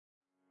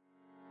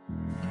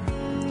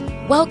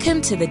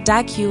Welcome to the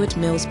Dag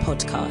Heward-Mills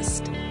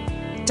podcast.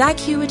 Dag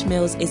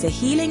Heward-Mills is a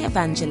healing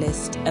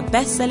evangelist, a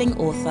best-selling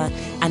author,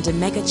 and a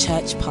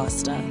mega-church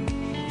pastor.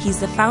 He's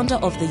the founder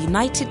of the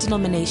United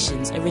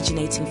Denominations,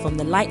 originating from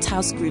the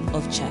Lighthouse Group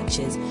of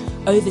churches,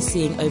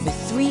 overseeing over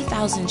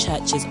 3,000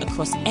 churches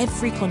across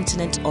every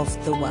continent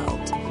of the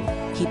world.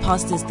 He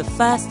pastors the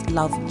First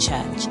Love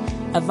Church,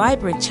 a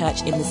vibrant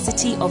church in the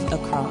city of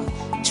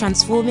Accra,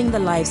 transforming the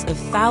lives of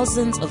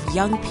thousands of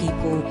young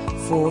people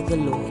for the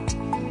Lord.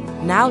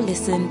 Now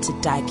listen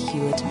to Dag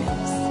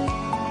Heward-Mills.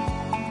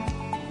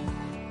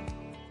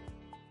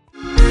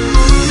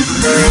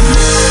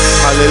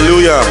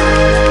 Hallelujah.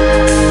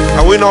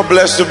 Are we not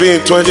blessed to be in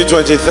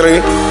 2023?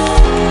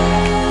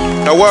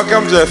 Now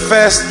welcome to the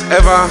first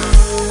ever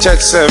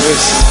church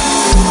service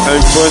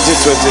in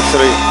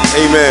 2023.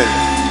 Amen.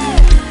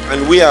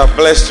 And we are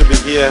blessed to be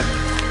here,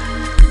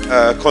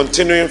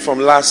 continuing from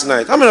last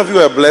night. How many of you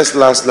were blessed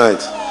last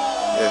night?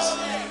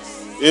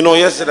 Yes. You know,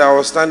 yesterday I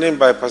was standing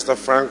by Pastor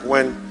Frank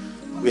when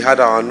we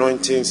had our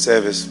anointing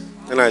service.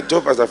 And I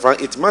told Pastor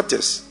Frank, it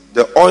matters.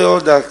 The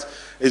oil that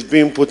is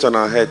being put on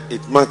our head,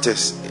 it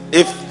matters.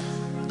 If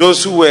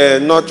those who were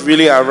not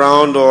really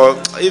around, or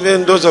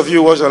even those of you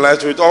who watch online,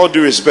 with all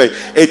due respect,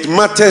 it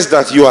matters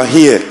that you are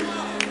here.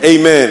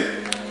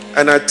 Amen.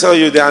 And I tell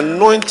you, the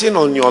anointing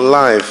on your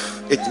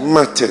life, it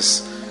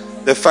matters.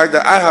 The fact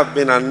that I have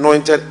been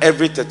anointed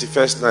every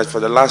 31st night for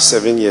the last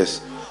 7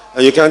 years.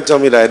 And you can't tell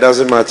me that it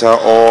doesn't matter,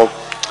 or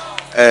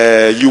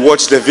you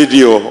watch the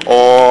video,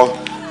 or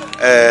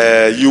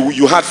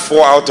you had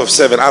 4 out of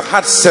 7. I've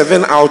had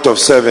 7 out of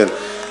 7.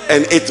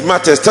 And it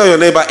matters. Tell your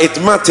neighbor,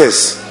 it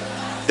matters.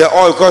 The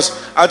oil, because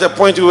at a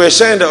point we were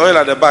sharing the oil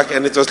at the back,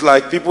 and it was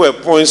like people were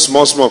pouring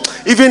small.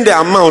 Even the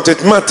amount,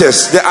 it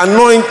matters. The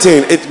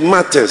anointing, it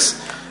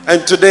matters.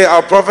 And today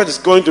our prophet is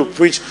going to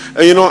preach,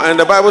 and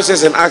the Bible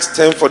says in Acts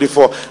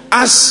 10:44,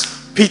 as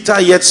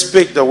Peter yet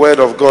spake the word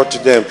of God to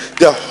them,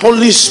 the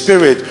Holy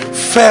Spirit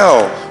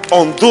fell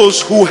on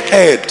those who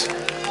heard.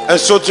 And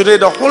so today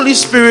the Holy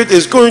Spirit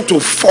is going to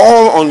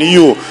fall on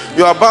you.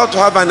 You're about to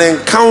have an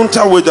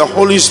encounter with the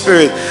Holy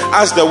Spirit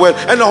as the word.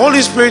 And the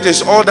Holy Spirit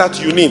is all that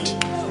you need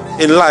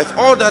in life.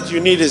 All that you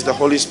need is the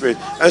Holy Spirit.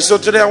 And so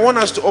today I want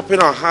us to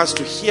open our hearts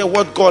to hear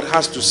what God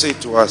has to say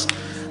to us.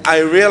 I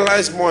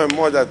realize more and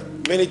more that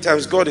many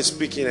times God is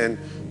speaking and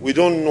we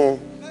don't know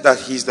that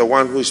He's the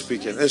one who is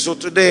speaking. And so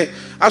today,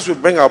 as we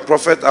bring our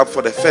prophet up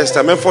for the first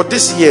time, and for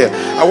this year,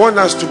 I want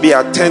us to be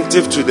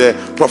attentive to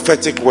the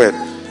prophetic word.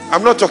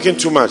 I'm not talking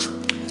too much,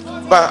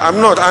 but I'm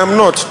not.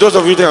 Those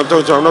of you think I'm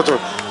talking to, I'm not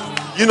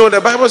talking. You know,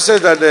 the Bible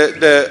says that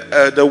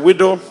the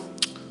widow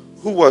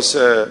who was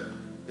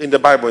in the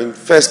Bible in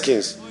 1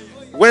 Kings,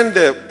 when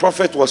the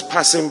prophet was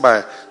passing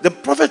by, the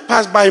prophet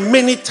passed by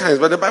many times,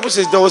 but the Bible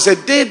says there was a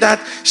day that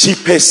she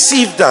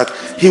perceived that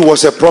he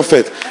was a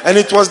prophet. And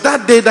it was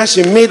that day that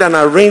she made an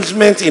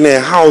arrangement in her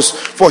house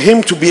for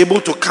him to be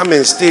able to come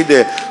and stay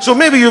there. So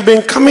maybe you've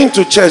been coming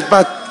to church,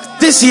 but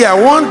this year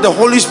I want the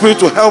Holy Spirit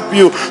to help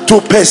you to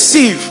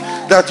perceive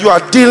that you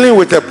are dealing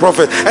with a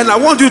prophet. And I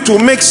want you to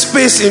make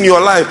space in your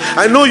life.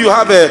 I know you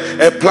have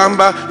a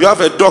plumber, you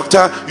have a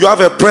doctor, you have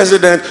a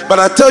president,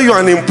 but I tell you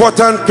an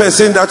important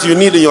person that you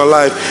need in your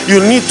life. You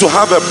need to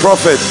have a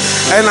prophet.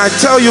 And I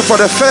tell you, for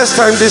the first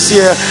time this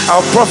year,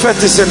 our prophet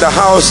is in the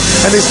house,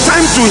 and it's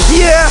time to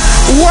hear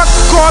what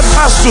God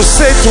has to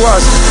say to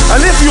us.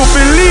 And if you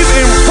believe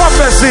in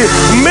prophecy,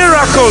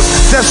 miracles,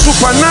 the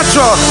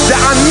supernatural, the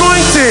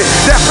anointing,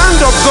 the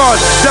hand of God,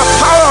 the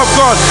power of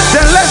God,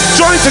 then let's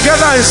join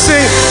together and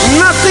sing,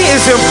 nothing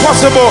is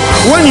impossible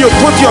when you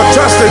put your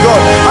trust in God.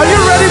 Are you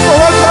ready for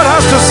what God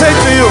has to say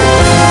to you?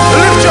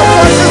 Lift your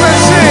voices and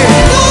sing.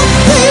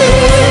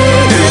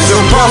 Nothing is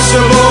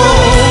impossible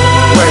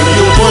when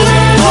you put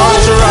your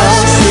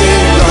trust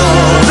in God.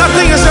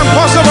 Nothing is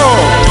impossible.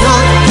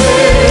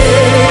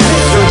 Nothing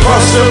is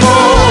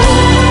impossible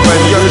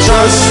when you're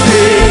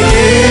trusting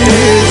in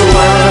His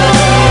word.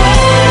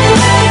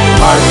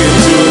 Hearken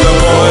to the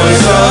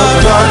voice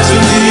of God to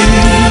thee.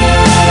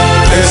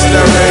 Is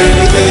there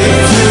anything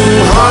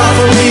too hard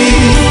for me?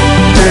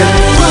 Then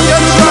put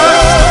your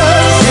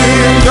trust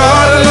in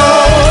God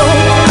alone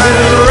and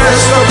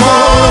rest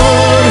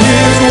upon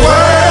His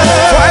word.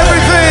 For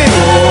everything.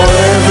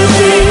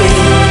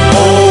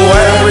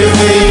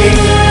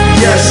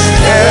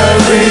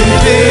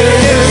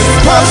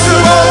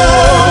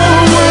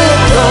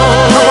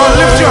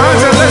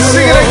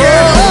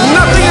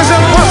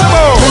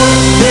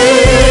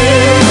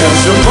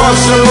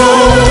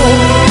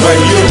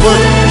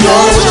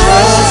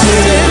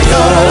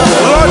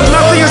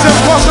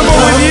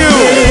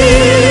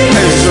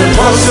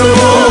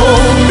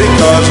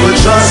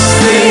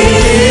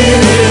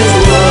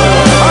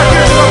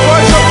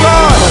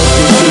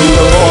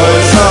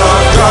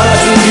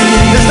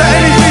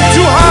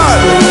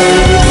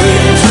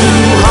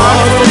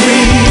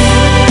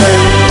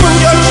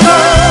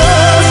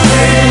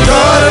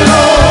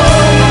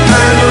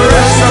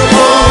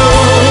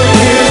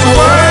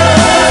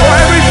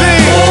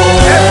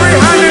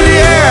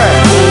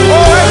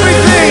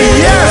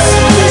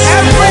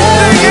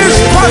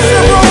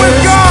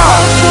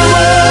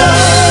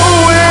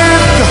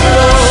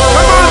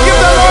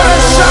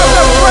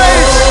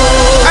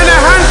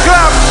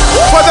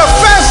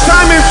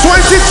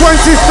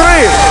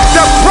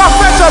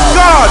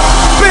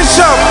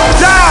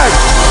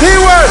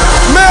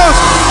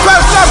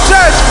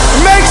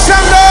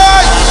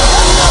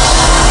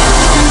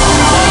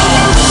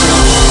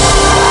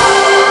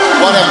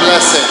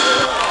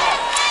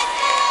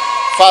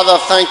 Father,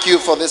 thank you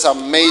for this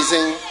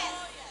amazing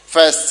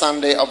first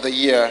Sunday of the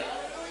year.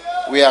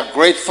 We are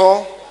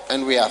grateful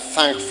and we are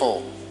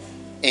thankful.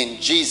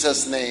 In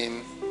Jesus'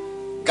 name,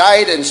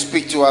 guide and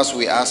speak to us,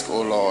 we ask,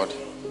 O Lord.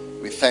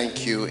 We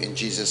thank you in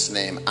Jesus'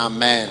 name.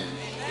 Amen.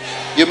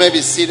 You may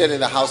be seated in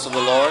the house of the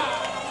Lord.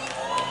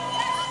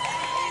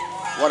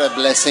 What a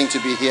blessing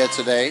to be here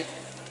today.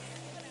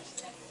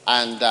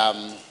 And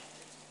I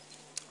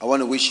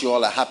want to wish you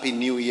all a happy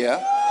new year.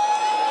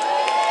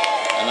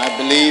 And I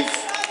believe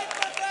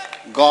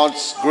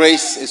God's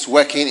grace is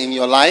working in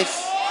your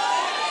life.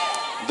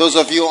 Those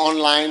of you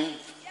online,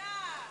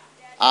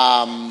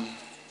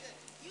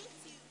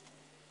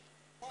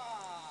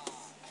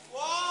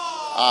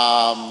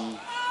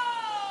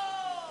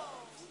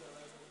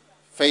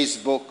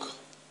 Facebook,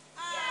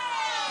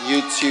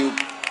 YouTube,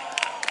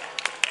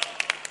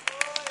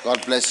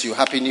 God bless you.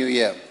 Happy New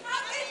Year.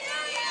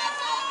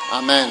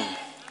 Amen.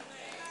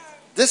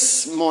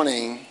 This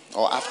morning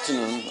or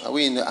afternoon, are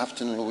we in the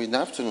afternoon? Are we in the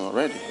afternoon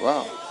already?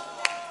 Wow.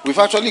 We've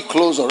actually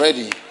closed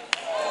already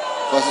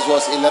because it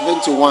was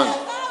 11 to 1.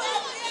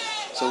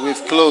 So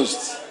we've closed.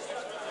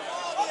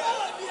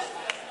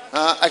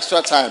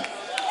 Extra time.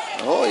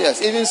 Oh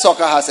yes, even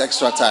soccer has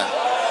extra time.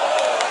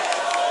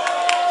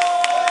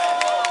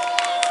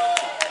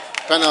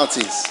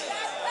 Penalties.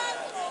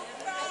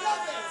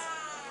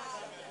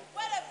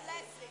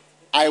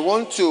 I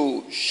want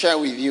to share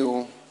with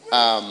you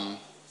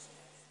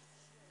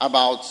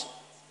about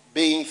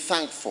being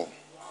thankful.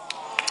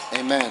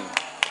 Amen.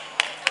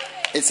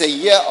 It's a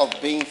year of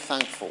being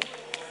thankful.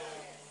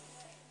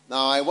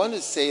 Now, I want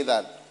to say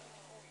that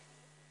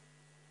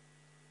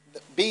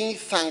being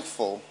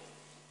thankful,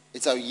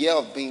 it's a year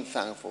of being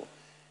thankful,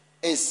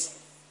 is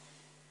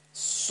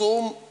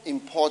so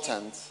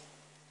important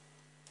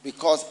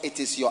because it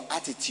is your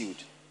attitude.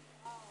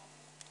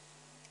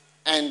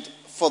 And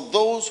for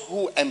those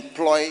who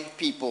employ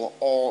people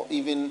or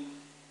even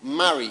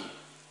marry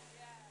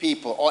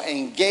people or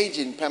engage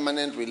in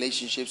permanent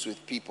relationships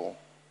with people,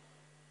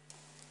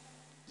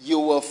 you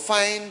will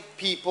find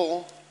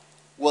people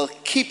will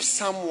keep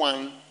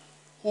someone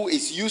who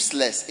is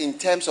useless in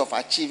terms of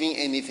achieving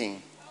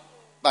anything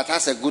but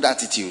has a good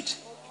attitude.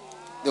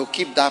 They'll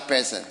keep that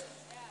person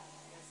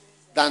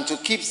than to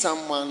keep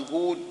someone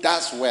who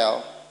does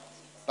well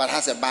but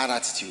has a bad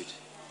attitude.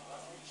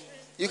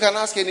 You can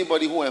ask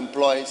anybody who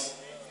employs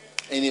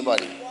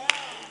anybody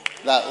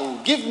that, oh,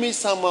 give me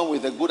someone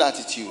with a good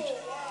attitude,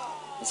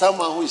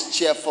 someone who is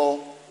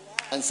cheerful,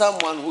 and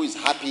someone who is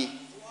happy,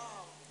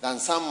 than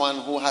someone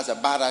who has a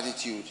bad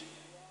attitude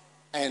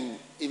and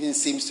even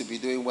seems to be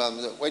doing well.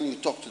 When you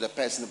talk to the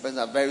person has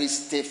a very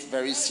stiff,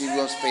 very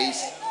serious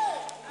face,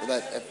 with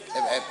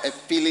a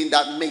feeling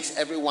that makes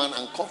everyone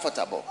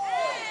uncomfortable.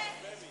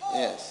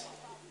 Yes.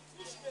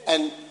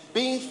 And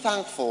being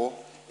thankful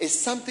is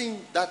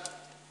something that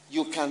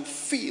you can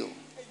feel.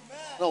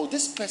 No,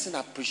 this person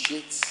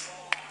appreciates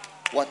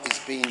what is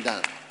being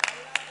done.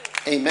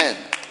 Amen.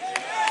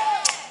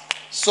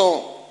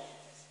 So,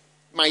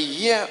 my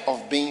year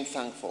of being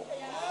thankful.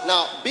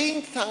 Now,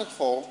 being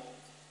thankful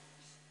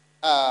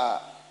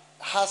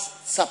has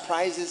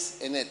surprises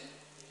in it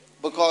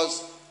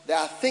because there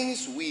are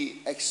things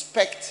we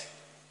expect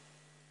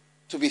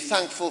to be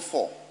thankful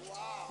for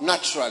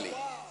naturally.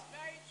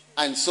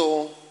 And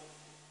so,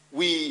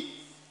 we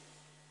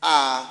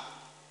are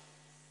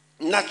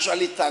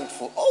naturally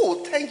thankful.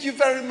 Oh, thank you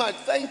very much.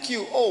 Thank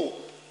you. Oh,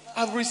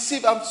 I've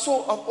received.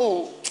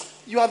 Oh,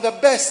 you are the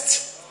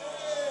best.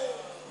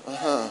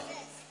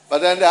 But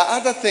then there are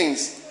other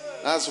things.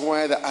 That's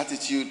where the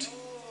attitude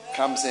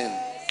comes in.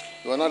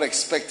 You are not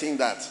expecting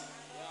that.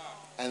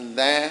 And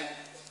then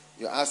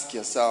you ask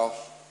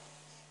yourself,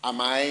 am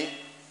I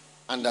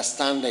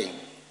understanding?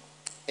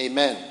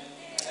 Amen.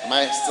 Am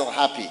I still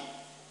happy?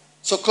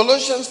 So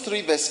Colossians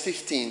 3 verse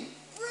 15,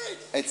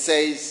 it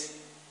says,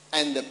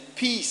 and the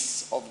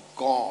peace of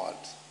God.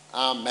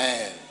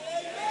 Amen.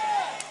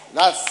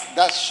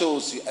 That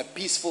shows you a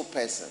peaceful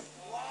person.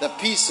 The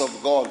peace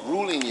of God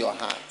ruling your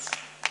hearts,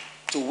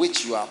 to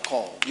which you are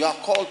called. You are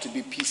called to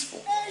be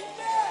peaceful.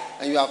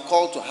 And you are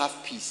called to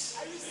have peace.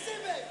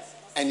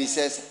 And he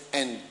says,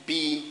 and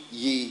be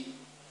ye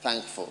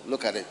thankful.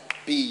 Look at it.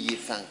 Be ye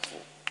thankful.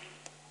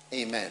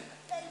 Amen.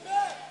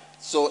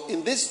 So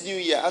in this new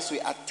year, as we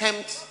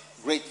attempt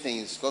great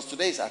things, because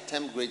today is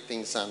Attempt Great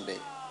Things Sunday,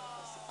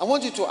 I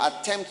want you to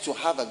attempt to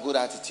have a good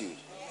attitude.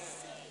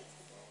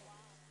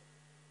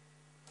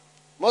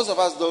 Most of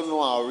us don't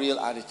know our real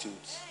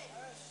attitudes.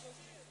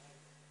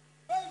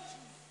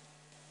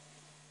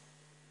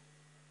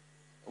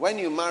 When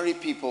you marry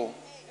people,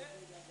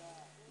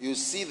 you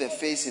see the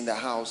face in the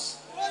house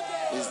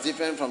is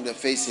different from the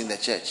face in the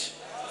church.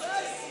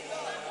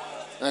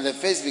 And the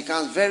face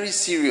becomes very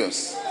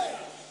serious.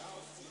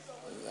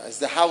 It's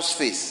the house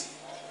face.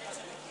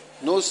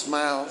 No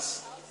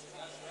smiles.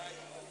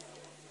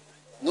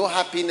 No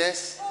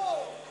happiness.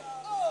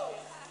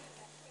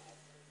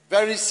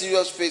 Very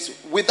serious face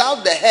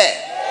without the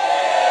hair.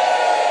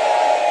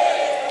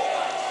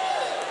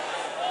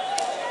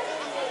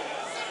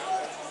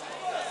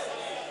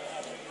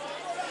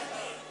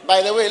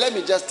 By the way, let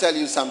me just tell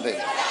you something.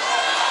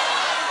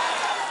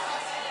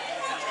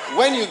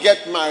 When you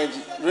get married,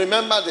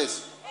 remember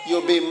this.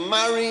 You'll be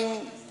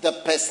marrying the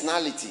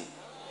personality.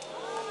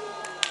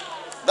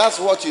 That's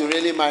what you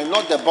really marry,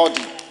 not the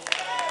body.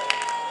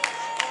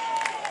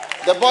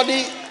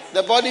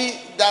 The body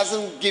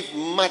doesn't give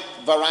much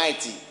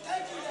variety.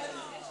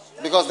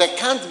 Because there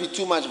can't be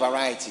too much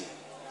variety.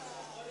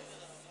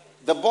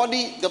 The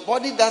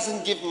body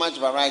doesn't give much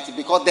variety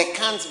because there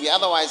can't be.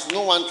 Otherwise,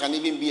 no one can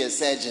even be a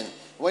surgeon.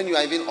 When you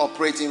are even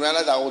operating, you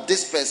realize that, oh,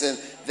 this person,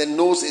 the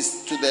nose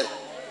is to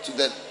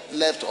the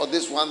left, or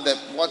this one,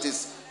 what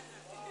is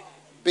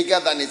bigger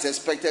than it's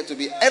expected to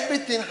be.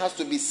 Everything has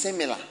to be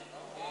similar.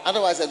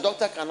 Otherwise, a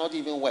doctor cannot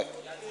even work.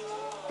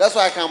 That's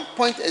why I can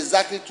point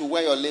exactly to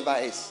where your liver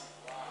is.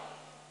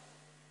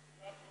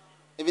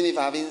 Even if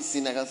I haven't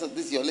seen, I can say,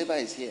 this, your liver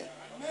is here.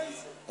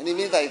 And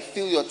even if I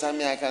feel your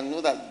tummy, I can know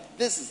that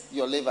this is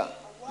your liver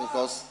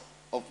because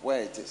of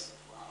where it is.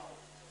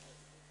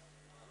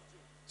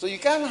 So you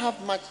can't have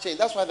much change.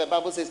 That's why the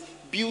Bible says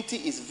beauty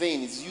is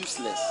vain, it's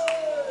useless.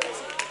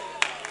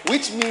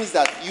 Which means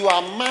that you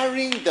are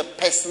marrying the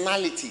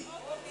personality.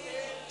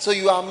 So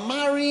you are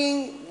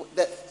marrying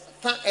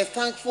a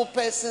thankful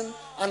person,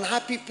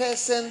 unhappy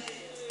person,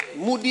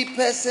 moody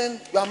person.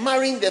 You are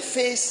marrying the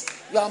face.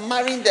 You are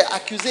marrying the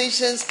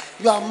accusations.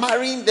 You are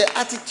marrying the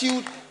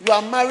attitude. You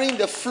are marrying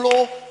the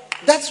flow.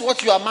 That's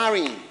what you are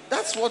marrying.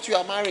 That's what you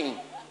are marrying.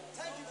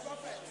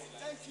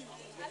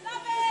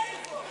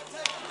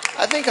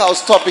 I think I'll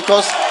stop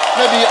because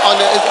maybe on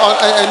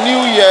a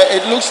new year,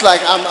 it looks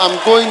like I'm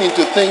going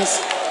into things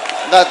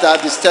that are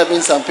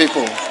disturbing some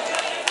people.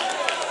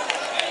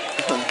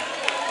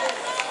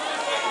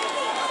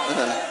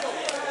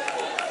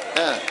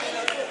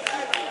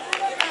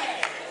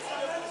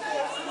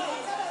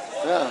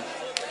 Yeah.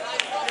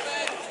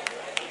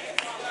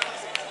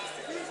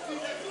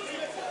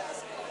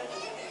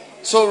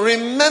 So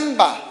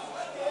remember,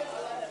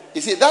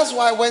 you see, that's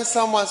why when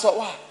someone said,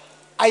 wow,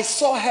 I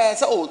saw her, I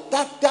said, oh,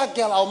 that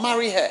girl, I'll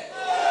marry her.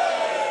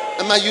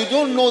 I mean, you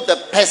don't know the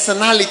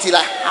personality,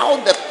 like how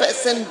the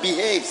person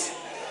behaves.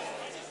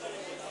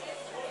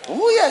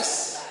 Oh,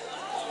 yes.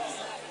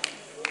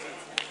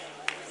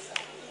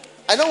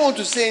 I don't want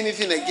to say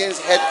anything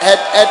against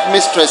head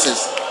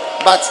mistresses,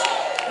 but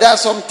there are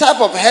some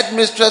type of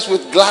headmistress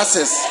with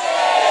glasses,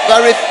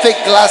 very thick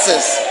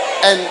glasses,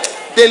 and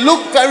they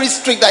look very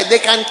strict, like they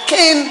can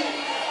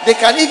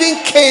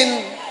even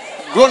cane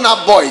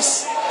grown-up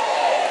boys.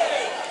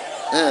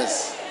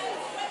 Yes.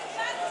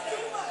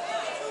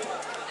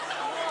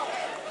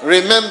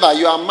 Remember,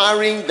 you are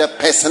marrying the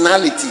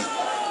personality.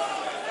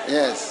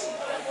 Yes.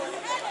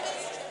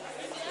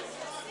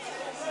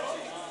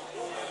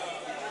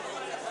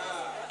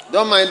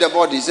 Don't mind the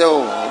body. Say,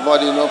 oh,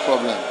 body, no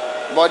problem.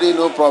 Body,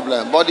 no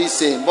problem. Body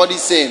same. Body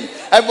same.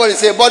 Everybody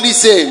say, body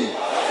same.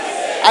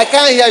 I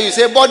can't hear you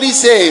say, body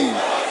same.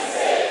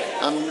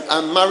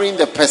 I'm marrying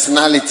the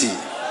personality.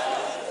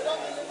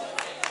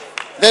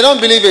 They don't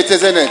believe it,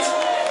 isn't it?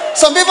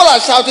 Some people are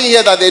shouting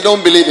here that they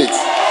don't believe it.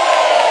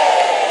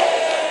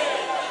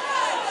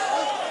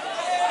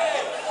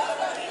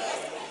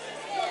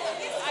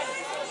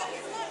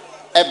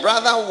 A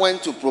brother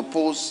went to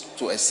propose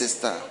to a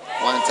sister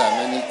one time,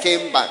 and he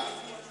came back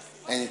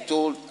and he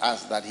told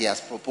us that he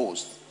has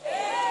proposed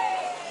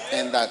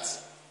and that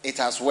it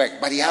has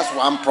worked, but he has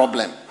one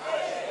problem.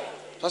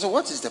 So I said,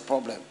 what is the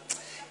problem?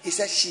 He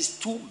said, she's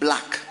too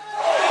black.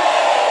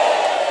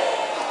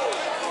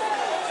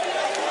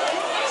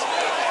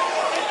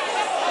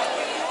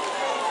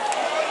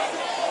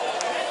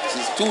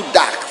 She's too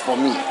dark for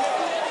me.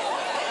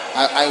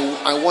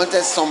 I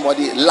wanted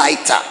somebody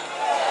lighter.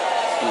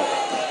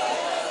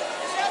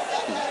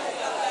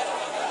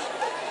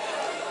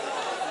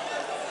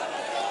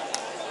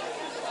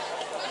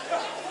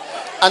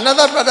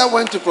 Another brother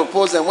went to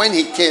propose, and when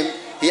he came,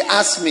 he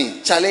asked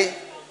me, Charlie,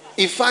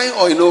 he fine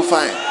or he no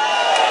fine?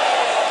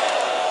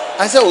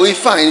 I said, oh, he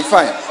fine.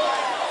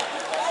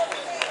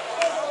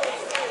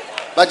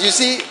 But you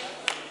see,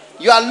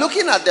 you are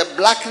looking at the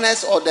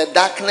blackness or the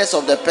darkness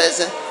of the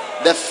person,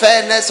 the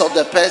fairness of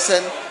the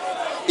person,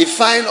 he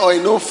fine or he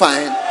no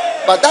fine.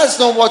 But that's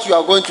not what you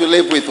are going to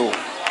live with. Oh.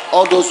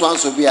 All those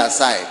ones will be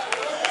aside.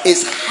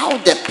 It's how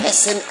the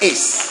person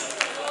is.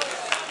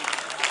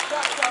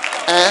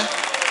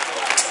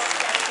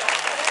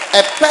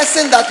 A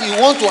person that you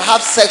want to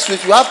have sex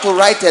with, you have to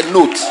write a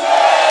note.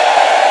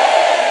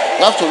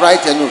 You have to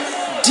write a note.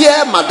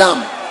 Dear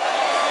Madam,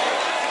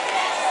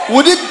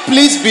 would it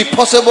please be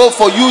possible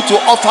for you to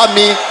offer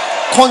me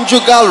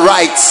conjugal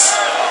rights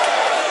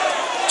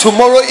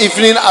tomorrow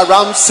evening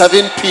around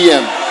 7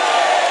 p.m.?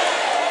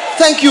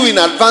 Thank you in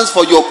advance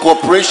for your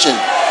cooperation.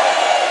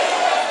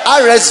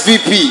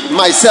 RSVP,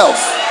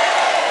 myself.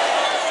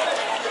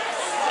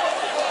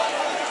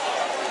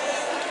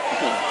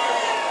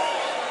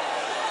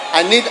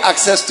 I need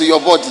access to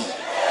your body.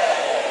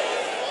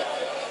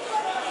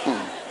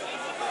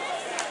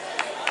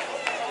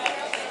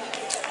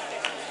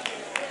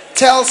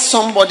 Tell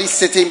somebody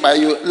sitting by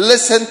you,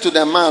 listen to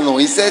the man who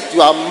he said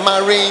you are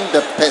marrying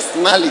the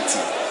personality.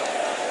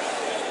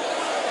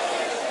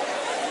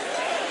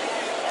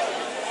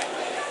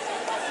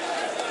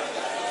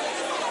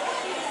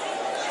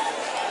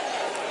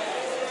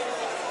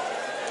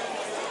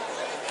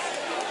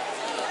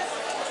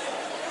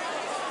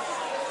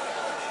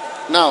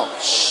 Now,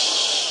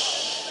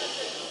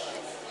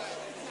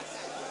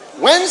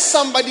 when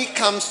somebody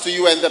comes to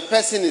you and the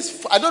person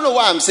is, I don't know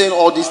why I'm saying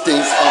all these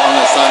things on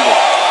a Sunday.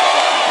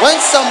 When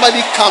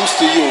somebody comes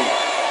to you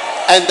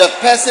and the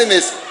person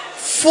is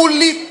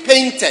fully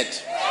painted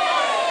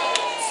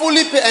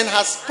and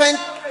has spent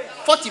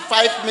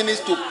 45 minutes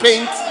to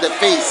paint the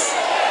face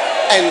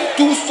and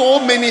do so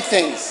many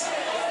things.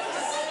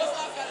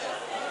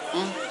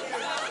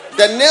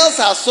 The nails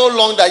are so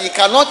long that you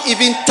cannot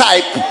even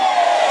type.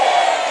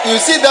 You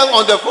see them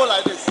on the phone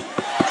like this.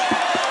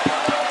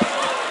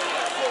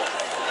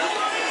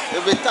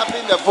 They'll be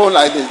tapping the phone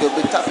like this. They'll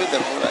be tapping the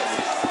phone like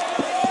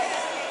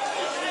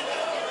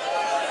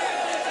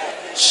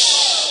this.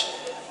 Shh.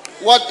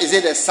 What is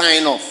it a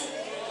sign of?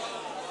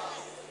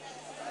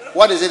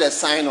 What is it a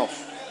sign of?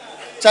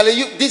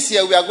 Charlie, this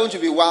year we are going to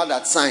be wild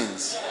at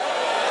signs.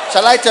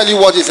 Shall I tell you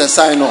what is a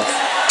sign of?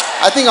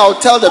 I think I'll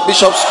tell the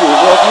Bishop School.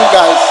 You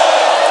guys.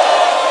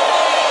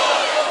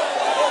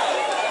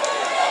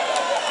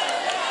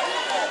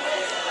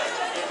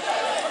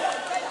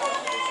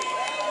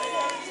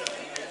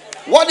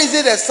 What is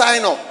it a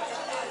sign of?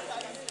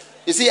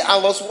 You see, I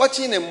was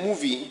watching a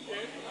movie.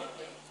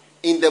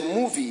 In the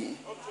movie,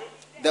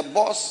 the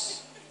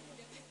boss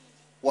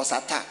was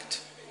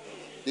attacked.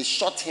 They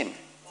shot him,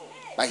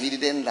 but he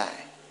didn't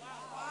die.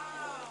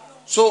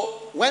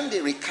 So when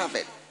they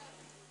recovered,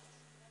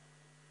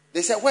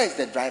 they said, where is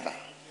the driver?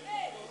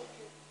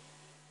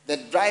 The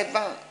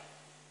driver's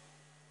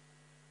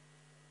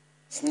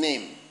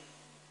name,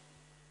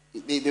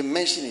 they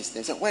mentioned his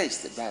name. They said, where is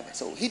the driver?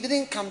 So he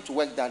didn't come to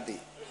work that day.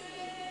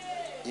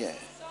 Yeah.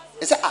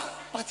 They said,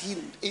 but he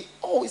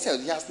said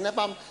he has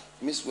never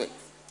missed work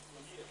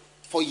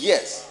for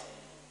years.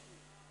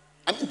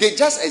 I mean, they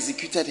just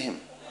executed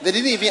him. They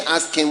didn't even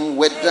ask him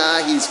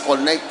whether he's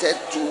connected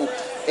to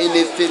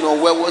anything or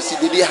where was he.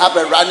 Did he have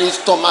a running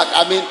stomach?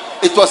 I mean,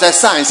 it was a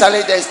sign.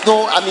 Sally, there's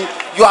no, I mean,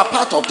 you are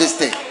part of this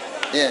thing.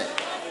 Yeah.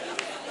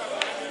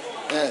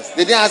 Yes.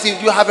 They didn't ask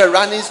if you have a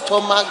running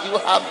stomach, you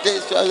have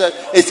this.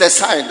 It's a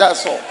sign,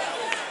 that's all.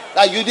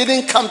 That you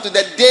didn't come to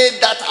the day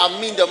that,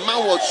 the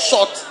man was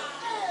shot.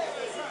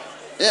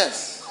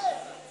 Yes.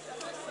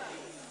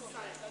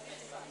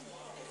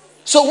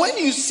 So when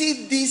you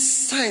see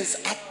these signs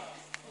at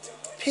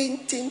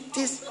painting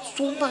this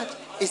so much,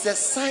 it's a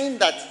sign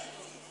that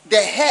the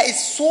hair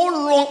is so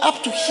long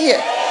up to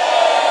here.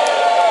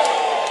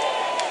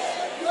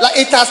 Like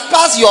it has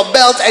passed your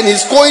belt and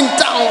it's going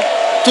down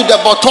to the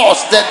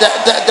buttocks.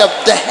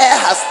 The hair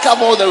has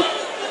come all the...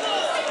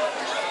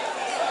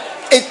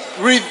 It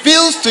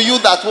reveals to you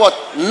that what?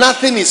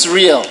 Nothing is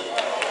real.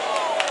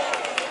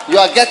 You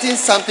are getting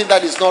something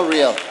that is not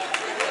real.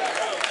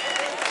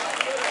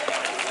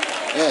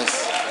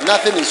 Yes,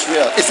 nothing is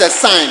real. It's a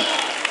sign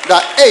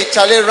that, hey,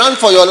 Charlie, run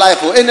for your life.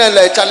 Oh,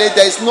 Charlie,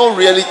 there is no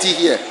reality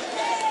here.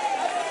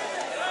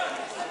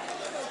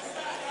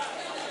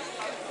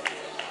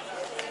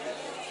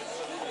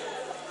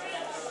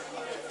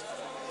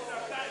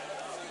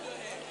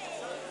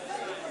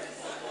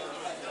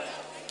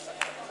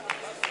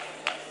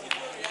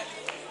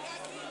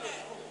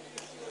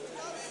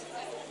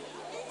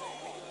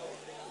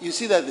 You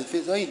see that the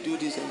face, when you do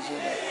this and so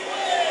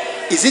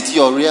that. Is it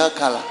your real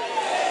color?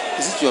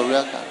 Is it your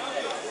real color?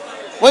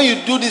 When you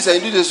do this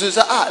and you do this, you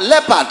say,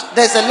 leopard.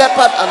 There's a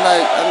leopard under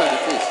the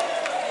face.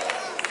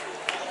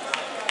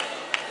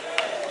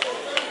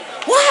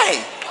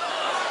 Why?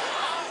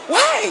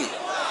 Why?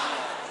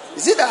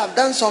 Is it that I've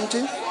done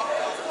something?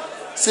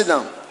 Sit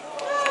down.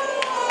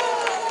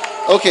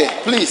 Okay,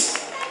 please.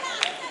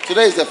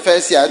 Today is the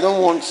first year. I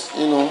don't want,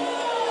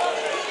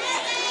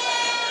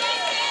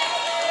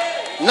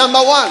 Number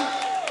one,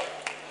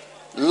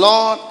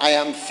 Lord, I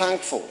am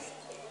thankful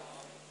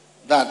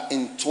that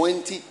in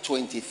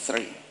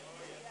 2023,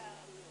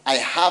 I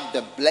have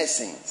the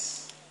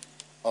blessings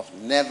of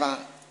never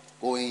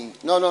going.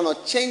 No.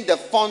 Change the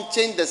font,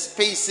 change the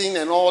spacing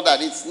and all that.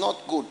 It's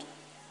not good.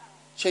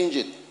 Change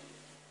it.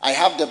 I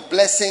have the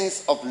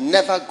blessings of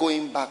never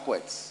going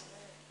backwards,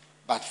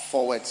 but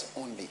forwards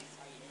only.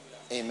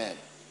 Amen.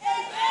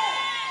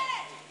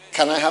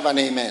 Can I have an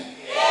amen?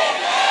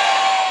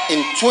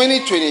 In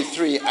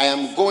 2023, I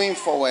am going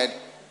forward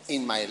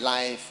in my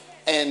life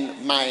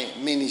and my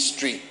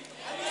ministry.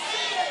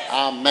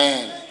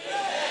 Amen.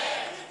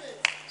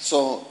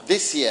 So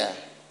this year,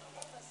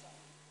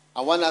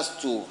 I want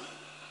us to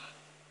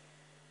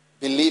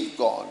believe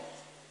God,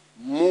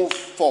 move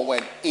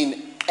forward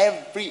in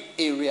every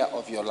area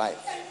of your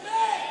life.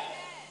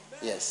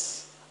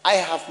 Yes. I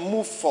have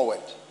moved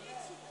forward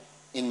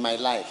in my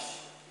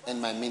life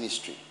and my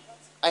ministry.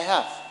 I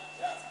have.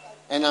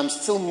 And I'm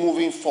still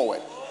moving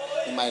forward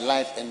in my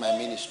life and my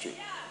ministry.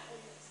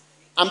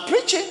 I'm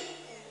preaching.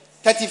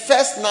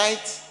 31st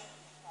night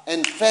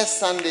and first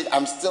Sunday,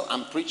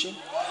 I'm preaching.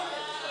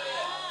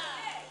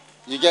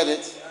 You get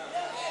it?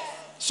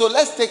 So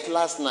let's take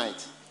last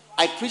night.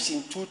 I preached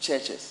in 2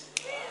 churches.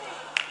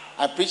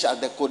 I preached at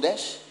the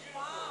Kodesh,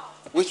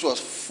 which was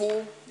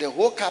full. The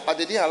whole car park,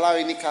 they didn't allow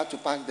any car to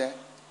park there.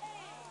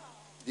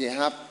 They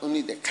have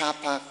only the car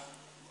park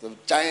The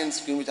giant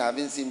screen which I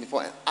haven't seen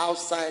before. And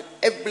outside,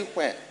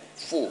 everywhere,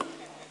 full.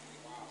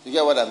 You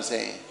get what I'm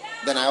saying?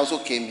 Then I also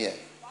came here.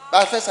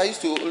 But at first, I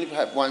used to only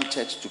have one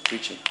church to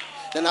preach in.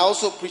 Then I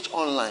also preach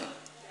online.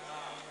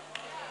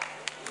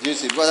 Do you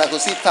see? Because I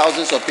could see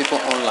thousands of people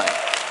online.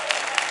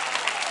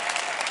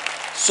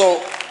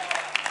 So,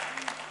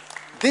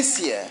 this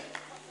year,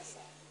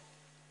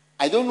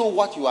 I don't know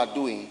what you are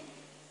doing,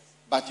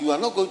 but you are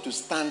not going to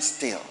stand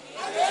still.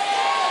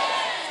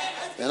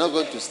 You're not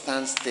going to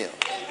stand still.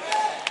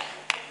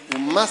 You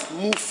must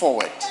move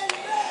forward.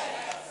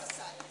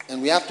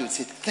 And we have to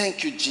say,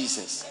 thank you,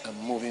 Jesus. I'm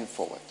moving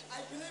forward.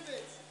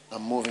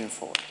 I'm moving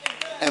forward.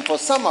 And for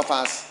some of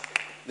us,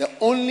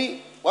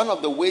 one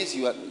of the ways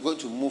you are going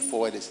to move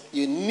forward is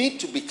you need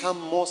to become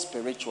more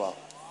spiritual.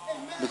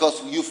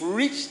 Because you've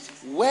reached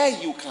where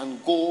you can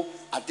go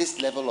at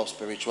this level of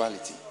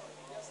spirituality.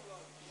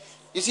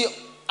 You see,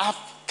 I've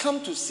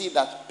come to see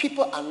that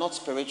people are not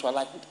spiritual,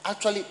 like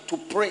actually to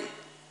pray.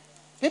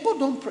 People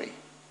don't pray.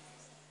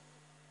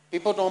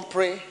 People don't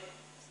pray.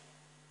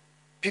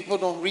 People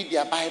don't read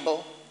their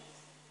Bible.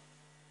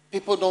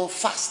 People don't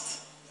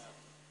fast.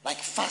 Like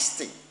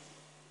fasting.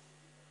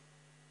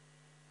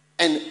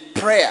 And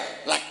prayer.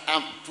 Like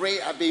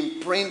I've been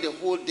praying the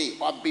whole day.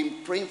 Or I've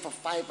been praying for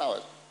 5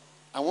 hours.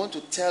 I want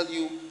to tell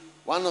you,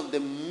 one of the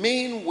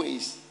main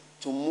ways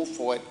to move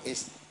forward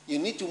is you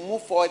need to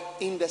move forward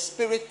in the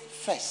spirit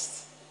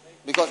first.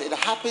 Because it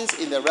happens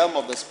in the realm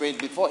of the spirit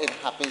before it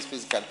happens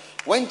physically.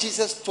 When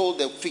Jesus told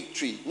the fig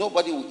tree,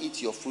 nobody will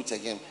eat your fruit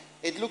again,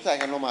 it looked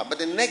like a normal. But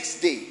the next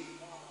day,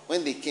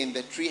 when they came,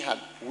 the tree had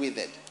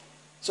withered.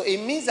 So it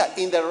means that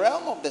in the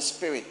realm of the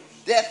spirit,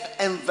 death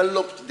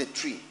enveloped the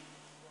tree.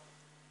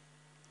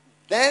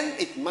 Then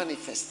it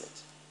manifested.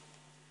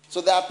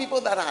 So there are people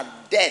that are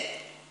dead,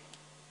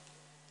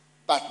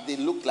 but they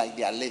look like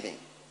they are living.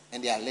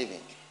 And they are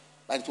living.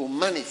 But it will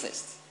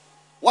manifest.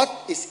 What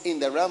is in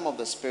the realm of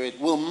the spirit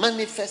will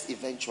manifest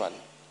eventually.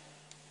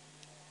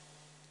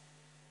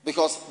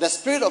 Because the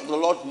Spirit of the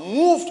Lord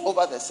moved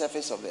over the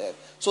surface of the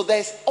earth. So there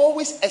is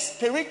always a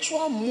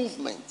spiritual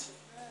movement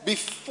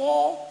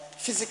before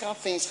physical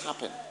things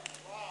happen.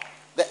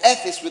 The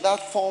earth is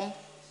without form,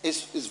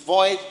 is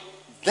void.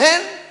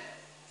 Then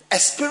a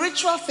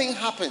spiritual thing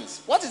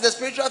happens. What is the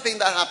spiritual thing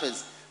that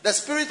happens? The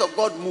Spirit of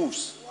God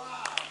moves.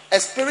 A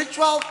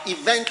spiritual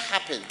event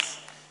happens.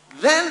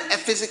 Then a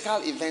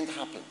physical event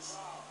happens.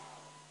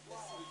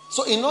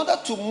 So in order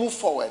to move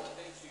forward,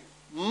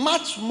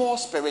 much more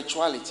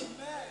spirituality.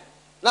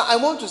 Now I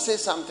want to say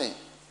something.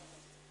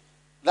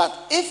 That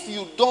if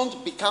you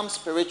don't become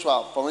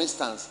spiritual, for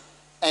instance,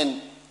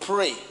 and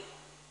pray.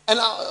 And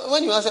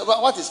when you answer,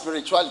 what is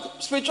spirituality?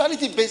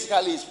 Spirituality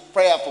basically is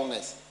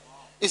prayerfulness.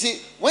 You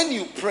see, when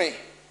you pray,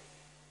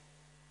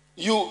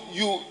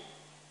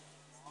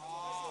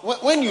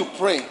 when you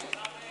pray,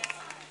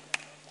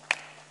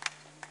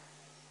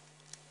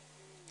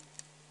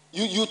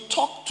 you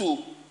talk to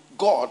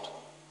God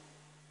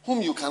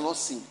whom you cannot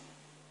see.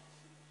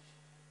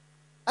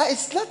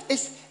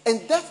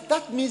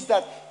 That means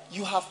that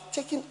you have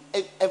taken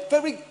a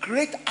very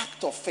great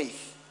act of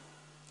faith.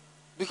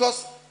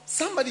 Because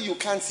somebody you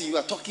can't see, you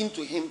are talking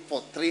to him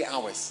for 3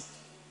 hours.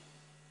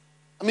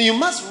 I mean, you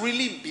must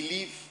really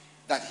believe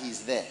that he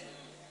is there.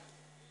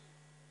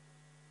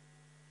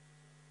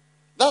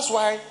 That's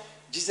why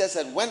Jesus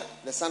said, when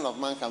the Son of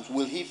Man comes,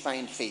 will he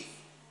find faith?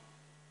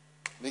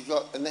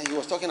 And then he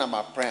was talking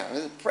about prayer.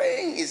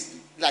 Praying is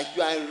like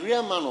you are a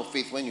real man of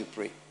faith when you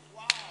pray.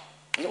 Wow.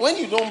 When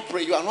you don't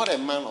pray, you are not a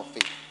man of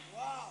faith.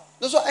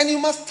 Wow. And you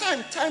must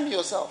time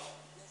yourself.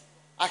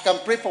 I can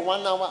pray for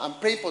 1 hour, I'm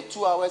praying for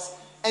 2 hours.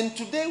 And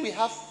today we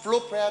have flow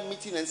prayer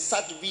meeting and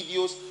such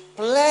videos,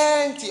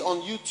 plenty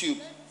on YouTube.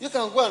 You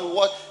can go and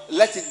watch,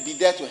 let it be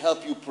there to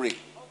help you pray.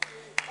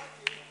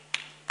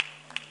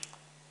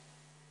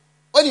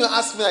 When you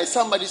ask me, like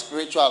somebody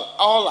spiritual,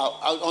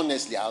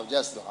 honestly, I'll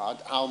just know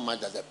how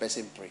much does a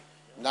person pray.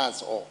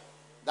 That's all.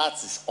 That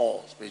is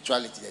all.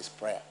 Spirituality is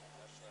prayer.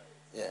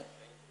 Yeah.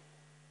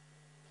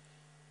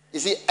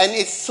 You see, and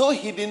it's so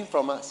hidden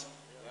from us.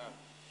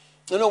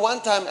 You know, one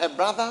time a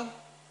brother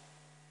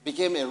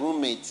became a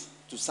roommate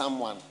to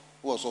someone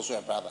who was also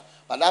a brother.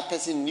 But that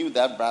person knew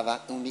that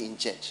brother only in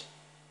church.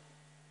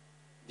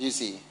 Do you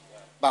see?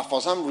 But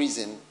for some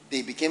reason,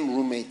 they became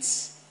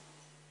roommates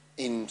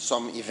in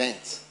some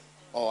event.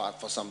 Or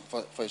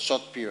for a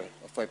short period,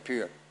 or for a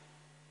period.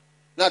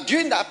 Now,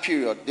 during that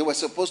period, they were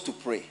supposed to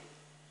pray.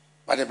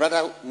 But the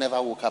brother never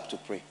woke up to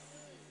pray.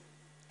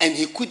 And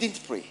he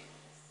couldn't pray.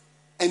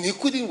 And he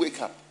couldn't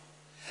wake up.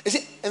 You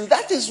see, and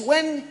that is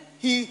when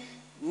he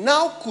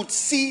now could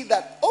see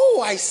that,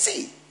 oh, I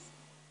see.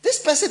 This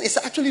person is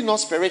actually not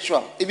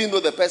spiritual, even though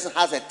the person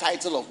has a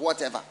title of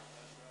whatever.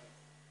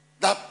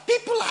 That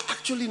people are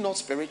actually not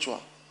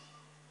spiritual.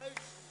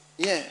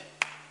 Yeah.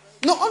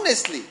 No,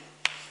 honestly.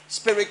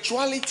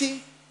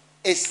 Spirituality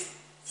is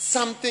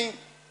something,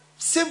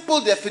 simple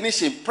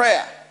definition,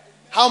 prayer.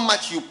 How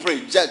much you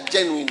pray,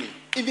 genuinely.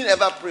 Even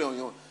ever pray on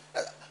your own.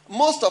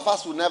 Most of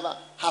us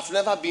have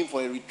never been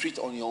for a retreat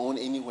on your own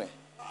anywhere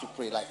to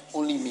pray. Like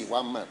only me,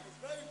 one man.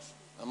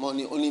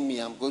 only me,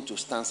 I'm going to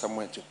stand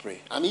somewhere to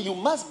pray. I mean, you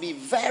must be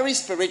very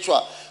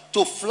spiritual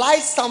to fly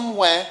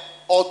somewhere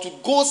or to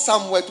go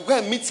somewhere to go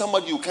and meet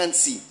somebody you can't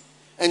see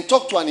and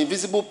talk to an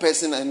invisible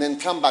person and then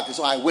come back and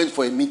say, I went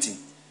for a meeting.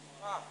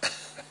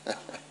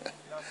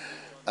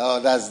 Oh,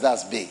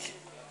 that's big.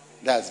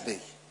 That's big.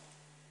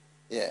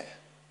 Yeah.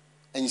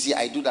 And you see,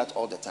 I do that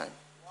all the time.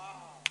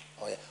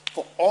 Oh, yeah.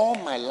 For all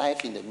my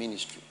life in the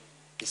ministry,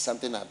 it's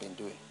something I've been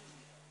doing.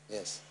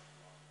 Yes.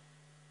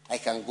 I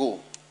can go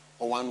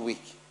for 1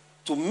 week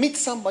to meet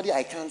somebody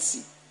I can't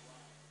see.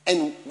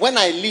 And when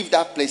I leave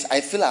that place,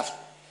 I feel I've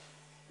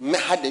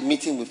had a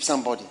meeting with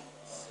somebody.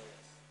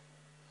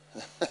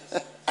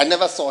 I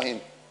never saw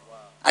him.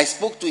 I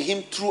spoke to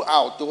him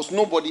throughout. There was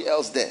nobody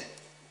else there.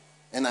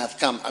 And I've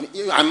come.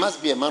 I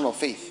must be a man of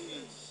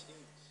faith.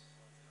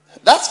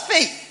 That's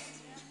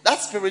faith.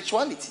 That's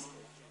spirituality.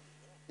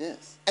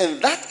 Yes.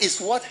 And that is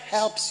what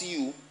helps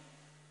you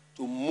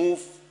to move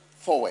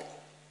forward.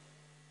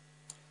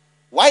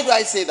 Why do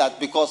I say that?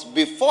 Because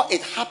before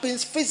it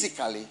happens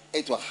physically,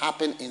 it will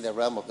happen in the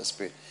realm of the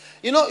spirit.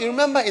 You know, you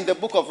remember in the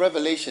book of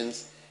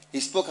Revelations,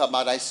 he spoke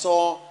about, I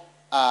saw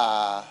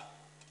a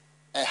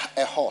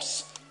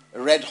horse,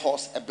 a red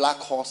horse, a black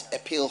horse, a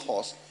pale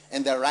horse,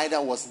 and the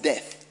rider was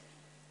death.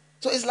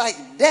 So it's like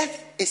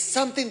death is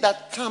something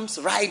that comes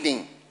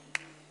riding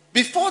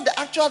before the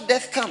actual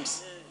death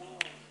comes.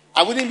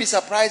 I wouldn't be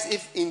surprised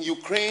if in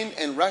Ukraine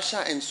and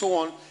Russia and so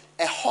on,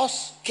 a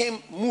horse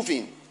came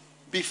moving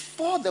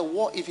before the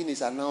war even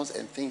is announced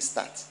and things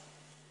start.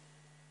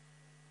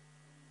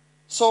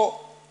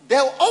 So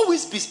there will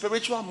always be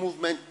spiritual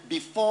movement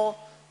before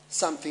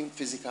something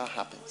physical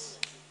happens.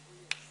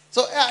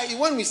 So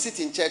when we sit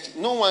in church,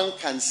 no one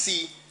can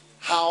see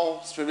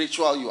how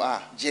spiritual you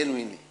are,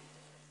 genuinely.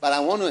 But I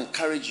want to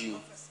encourage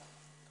you.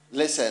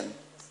 Listen,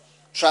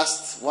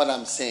 trust what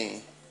I'm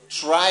saying.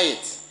 Try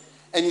it.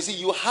 And you see,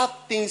 you have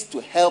things to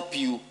help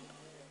you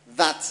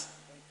that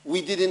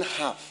we didn't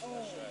have.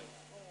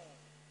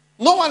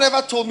 No one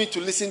ever told me to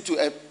listen to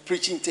a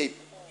preaching tape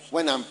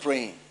when I'm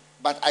praying.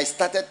 But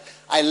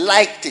I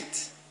liked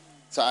it.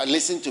 So I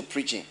listened to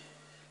preaching.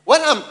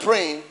 When I'm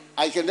praying,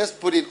 I can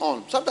just put it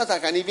on. Sometimes I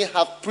can even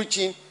have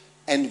preaching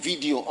and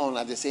video on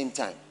at the same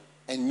time.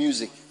 And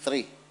music,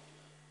 3.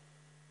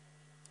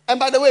 And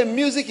by the way,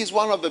 music is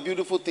one of the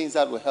beautiful things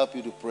that will help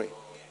you to pray.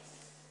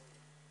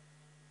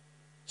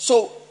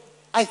 So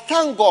I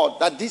thank God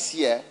that this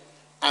year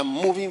I'm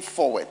moving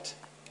forward.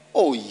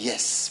 Oh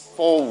yes,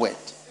 forward,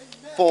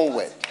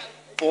 forward,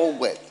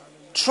 forward.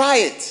 Try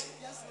it.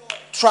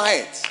 Try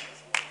it.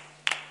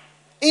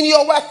 In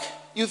your work,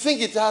 you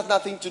think it has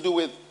nothing to do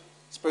with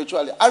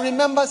spirituality. I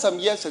remember some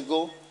years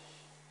ago,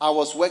 I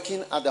was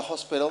working at the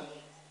hospital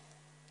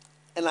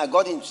and I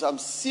got into some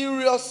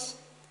serious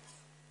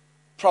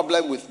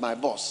problem with my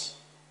boss.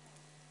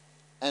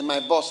 And my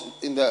boss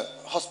in the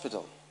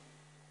hospital.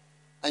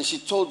 And she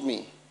told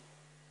me,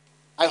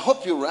 I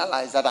hope you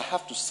realize that I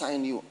have to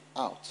sign you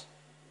out.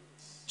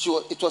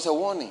 It was a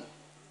warning.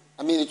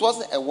 I mean, it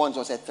wasn't a warning, it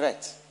was a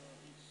threat.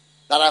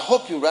 That I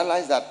hope you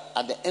realize that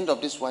at the end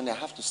of this one, I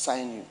have to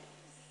sign you.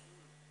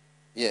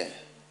 Yeah.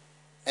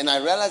 And I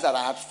realized that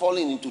I had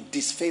fallen into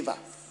disfavor.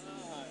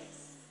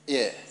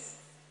 Yeah.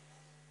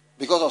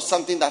 Because of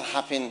something that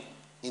happened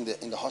in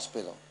the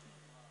hospital.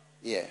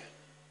 Yeah.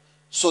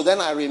 So then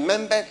I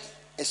remembered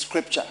a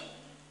scripture.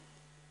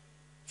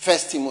 1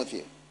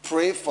 Timothy.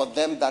 Pray for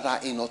them that are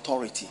in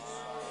authority.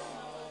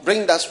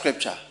 Bring that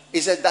scripture.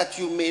 It said that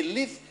you may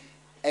live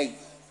a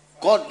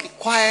godly,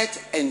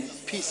 quiet and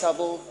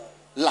peaceable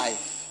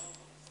life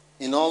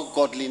in all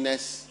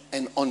godliness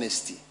and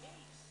honesty.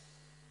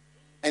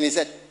 And he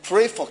said,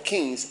 pray for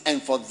kings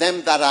and for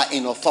them that are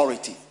in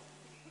authority.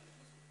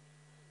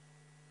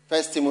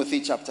 1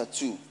 Timothy chapter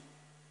 2.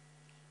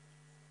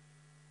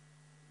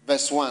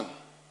 Verse 1.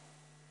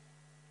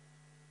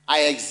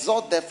 I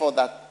exhort therefore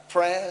that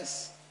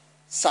prayers,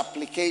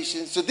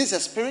 supplications, so this is a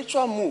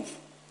spiritual move,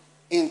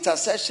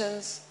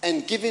 intercessions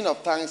and giving of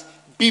thanks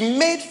be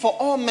made for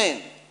all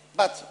men,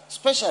 but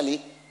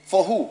especially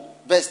for who?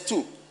 Verse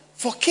 2.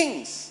 For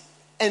kings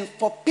and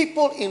for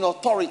people in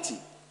authority,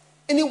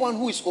 anyone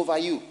who is over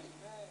you.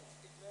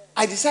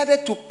 I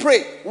decided to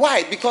pray.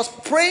 Why? Because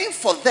praying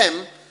for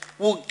them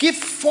will give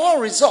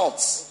 4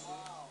 results.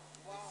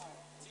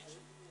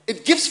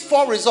 It gives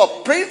 4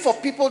 results. Praying for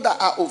people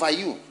that are over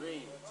you.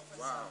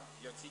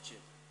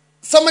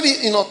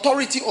 Somebody in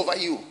authority over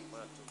you.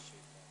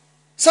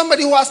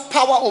 Somebody who has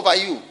power over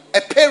you.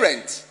 A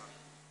parent.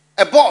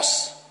 A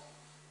boss.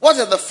 What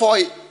are the 4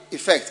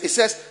 effects? It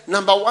says,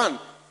 number 1,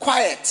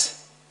 quiet.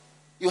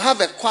 You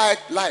have a quiet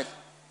life.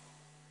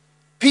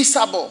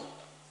 Peaceable.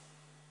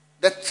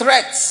 The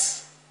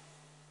threats.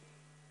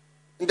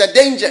 The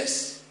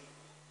dangers.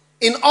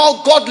 In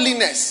all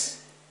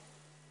godliness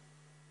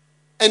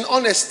and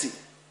honesty.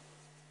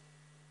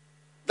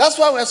 That's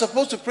why we're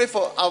supposed to pray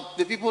for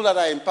the people that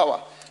are in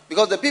power.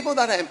 Because the people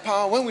that are in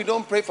power, when we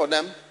don't pray for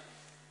them,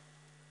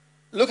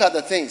 look at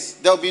the things.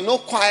 There will be no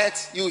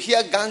quiet. You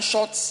hear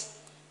gunshots,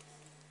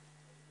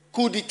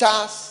 coup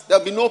d'etats. There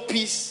will be no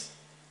peace.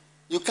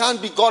 You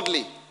can't be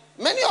godly.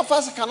 Many of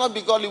us cannot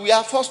be godly. We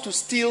are forced to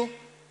steal,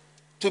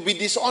 to be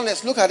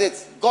dishonest. Look at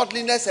it.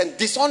 Godliness and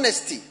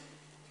dishonesty.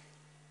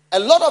 A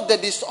lot of the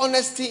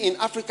dishonesty in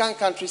African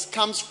countries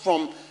comes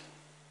from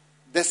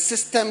the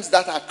systems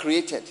that are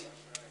created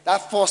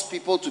that force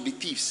people to be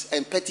thieves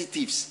and petty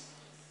thieves.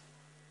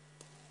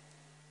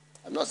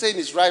 I'm not saying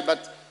it's right,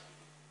 but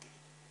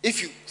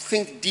if you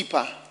think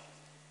deeper,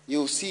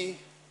 you'll see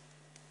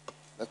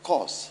the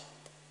cause.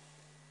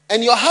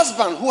 And your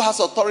husband, who has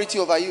authority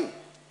over you.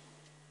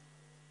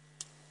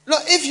 No,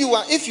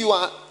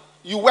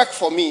 if you work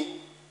for me,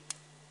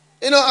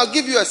 I'll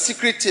give you a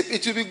secret tip.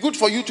 It will be good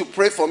for you to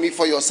pray for me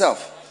for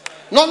yourself.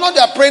 Not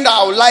that praying that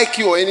I will like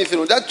you or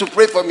anything. That to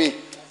pray for me.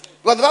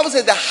 Because the Bible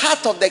says the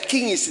heart of the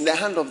king is in the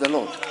hand of the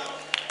Lord.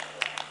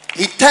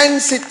 He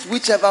turns it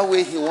whichever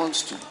way he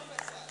wants to.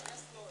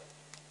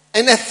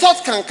 And a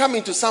thought can come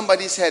into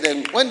somebody's head,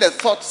 and when the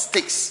thought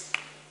sticks,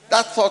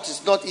 that thought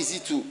is not easy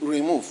to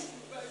remove.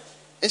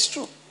 It's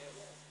true.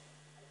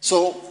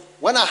 So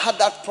when I had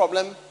that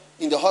problem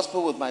in the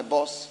hospital with my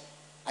boss,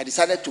 I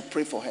decided to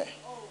pray for her.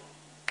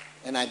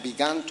 And I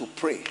began to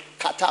pray.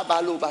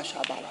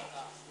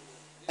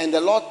 And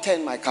the Lord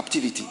turned my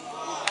captivity.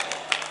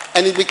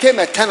 And it became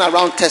a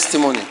turnaround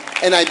testimony.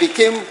 And I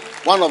became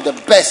one of the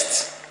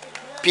best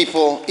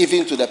people,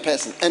 even to the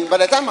person. And by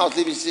the time I was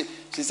leaving,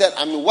 she said,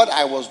 what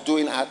I was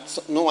doing,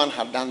 no one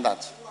had done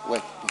that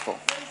work before.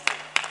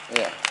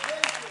 Yeah.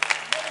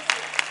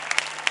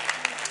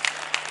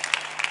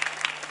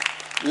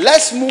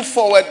 Let's move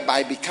forward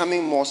by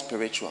becoming more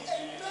spiritual.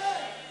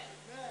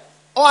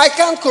 Oh, I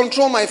can't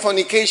control my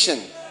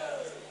fornication.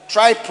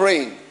 Try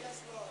praying.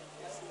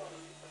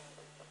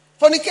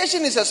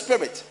 Fornication is a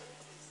spirit.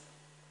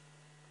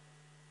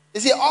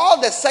 You see,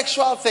 all the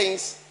sexual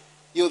things,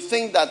 you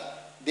think that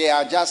they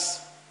are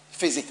just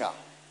physical.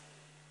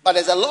 But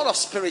there's a lot of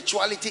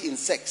spirituality in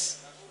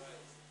sex.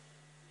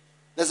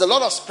 There's a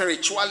lot of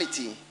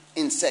spirituality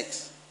in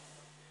sex.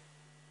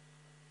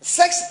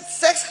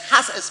 Sex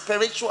has a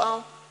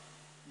spiritual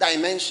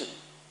dimension.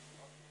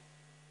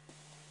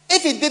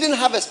 If it didn't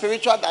have a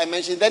spiritual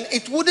dimension, then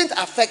it wouldn't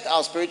affect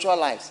our spiritual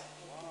lives.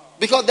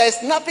 Because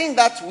there's nothing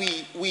that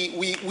we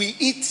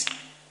eat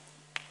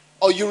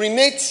or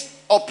urinate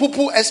or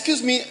poo-poo.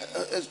 Excuse me,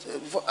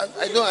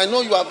 I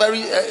know you are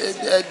very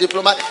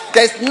diplomatic.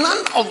 There's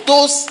none of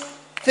those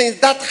things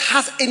that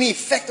has any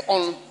effect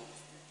on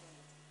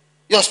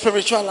your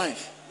spiritual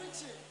life.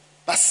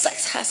 But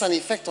sex has an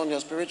effect on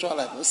your spiritual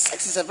life.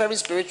 Sex is a very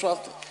spiritual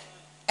thing.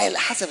 It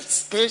has a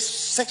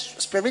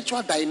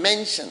spiritual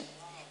dimension.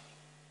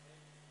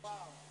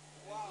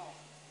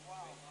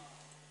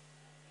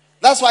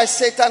 That's why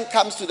Satan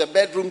comes to the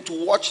bedroom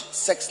to watch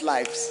sex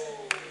lives.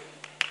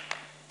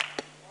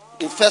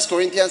 In 1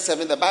 Corinthians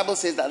 7, the Bible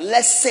says that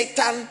lest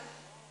Satan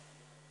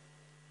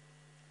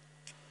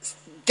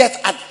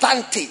get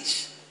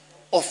advantage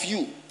of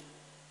you.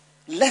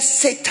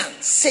 Lest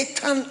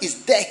Satan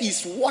is there,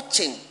 he's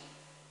watching.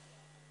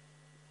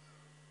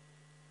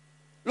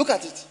 Look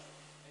at it.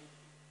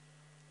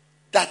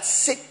 That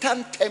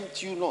Satan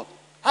tempt you not.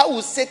 How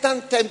will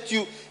Satan tempt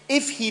you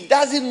if he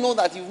doesn't know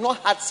that you've not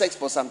had sex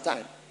for some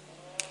time?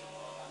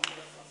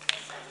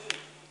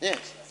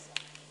 Yes.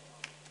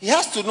 He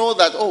has to know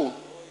that,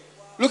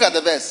 look at the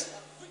verse.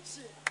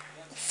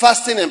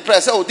 Fasting and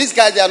prayer. So, these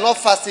guys, they are not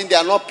fasting, they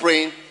are not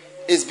praying.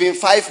 It's been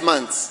 5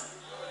 months.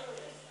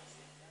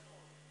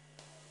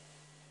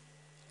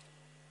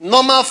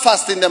 Normal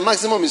fasting, the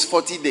maximum is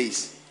 40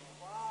 days.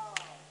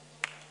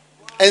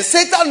 And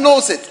Satan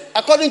knows it.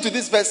 According to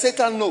this verse,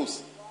 Satan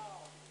knows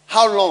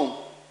how long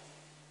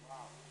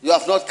you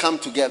have not come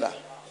together.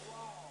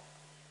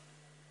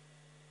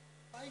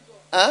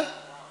 Huh?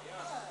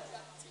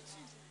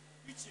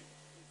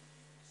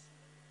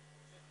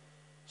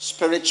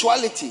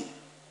 Spirituality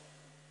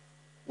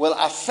will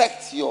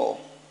affect your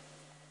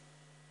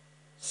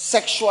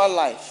sexual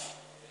life.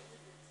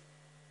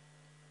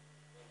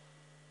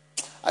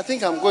 I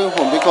think I'm going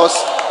home because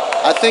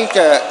I think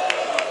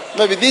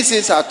maybe these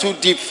things are too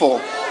deep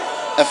for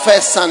a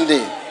first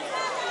Sunday.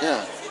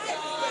 Yeah.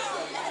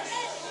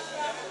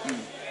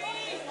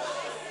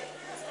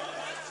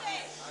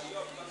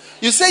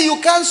 You say you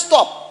can't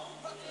stop.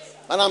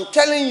 And I'm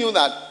telling you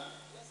that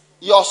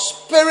your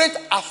spirit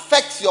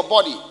affects your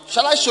body.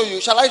 Shall I show you?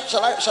 Shall I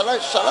show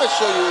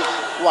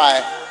you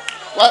why?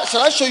 Well,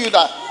 shall I show you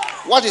that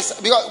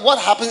because what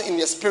happens in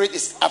your spirit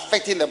is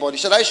affecting the body?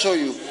 Shall I show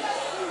you?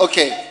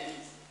 Okay.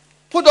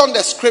 Put on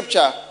the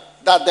scripture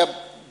that the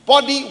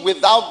body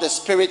without the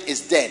spirit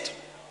is dead.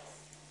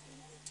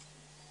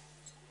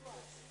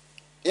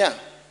 Yeah.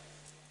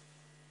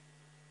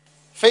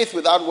 Faith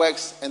without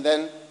works, and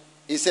then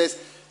he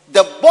says,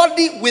 the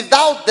body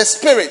without the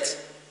spirit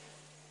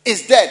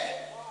is dead.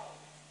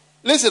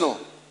 Listen on.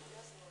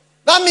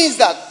 That means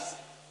that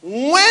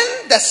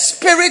when the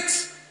spirit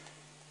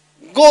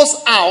goes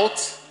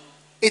out,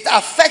 it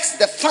affects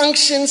the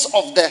functions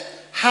of the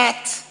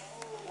heart,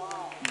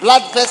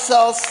 blood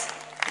vessels,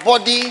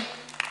 body,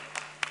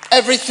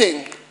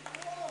 everything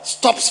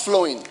stops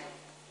flowing.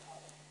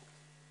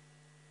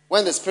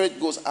 When the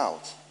spirit goes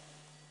out,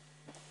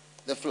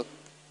 the flow.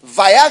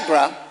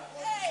 Viagra,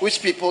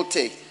 which people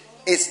take,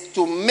 is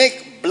to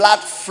make blood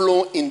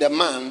flow in the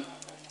man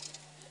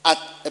at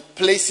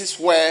places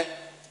where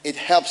it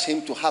helps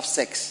him to have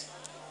sex.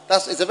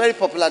 It's a very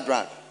popular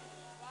drug.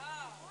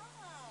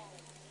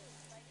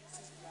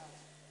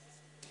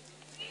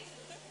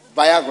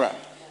 Viagra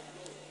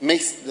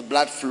makes the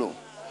blood flow.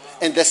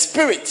 And the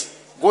spirit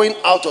going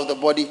out of the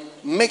body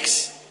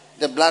makes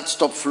the blood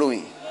stop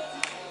flowing.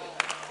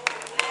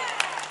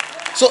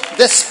 So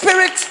the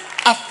spirit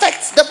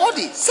affects the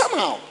body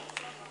somehow.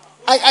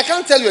 I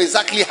can't tell you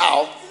exactly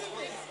how.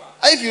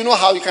 If you know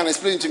how, you can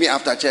explain it to me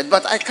after church.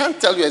 But I can't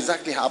tell you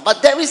exactly how.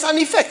 But there is an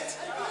effect.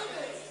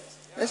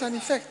 There's an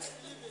effect.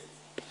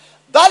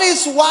 That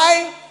is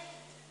why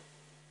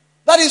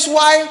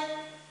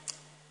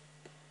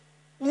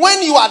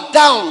when you are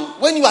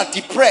down, when you are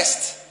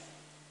depressed,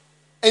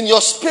 and your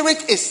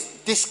spirit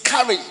is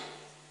discouraged,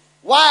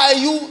 why are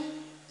you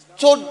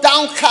so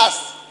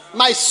downcast?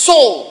 My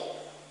soul.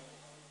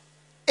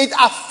 It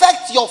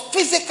affects your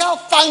physical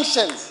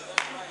functions.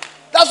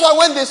 That's why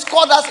when they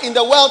scored us in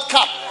the World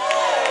Cup,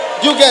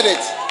 you get it?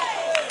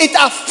 It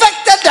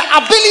affected the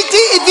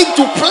ability even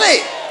to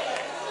play.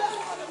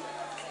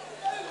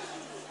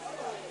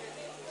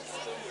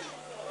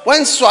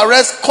 When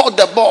Suarez caught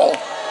the ball,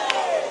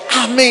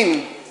 I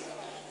mean,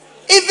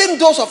 even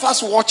those of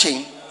us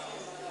watching,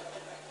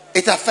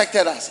 it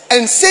affected us.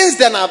 And since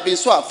then, I've been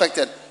so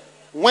affected.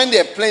 When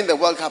they're playing the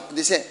World Cup,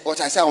 they say,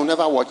 "What I say, I'll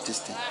never watch this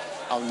thing.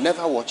 I'll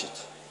never watch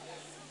it."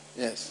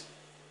 Yes.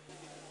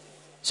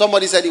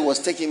 Somebody said he was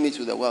taking me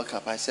to the World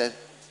Cup. I said,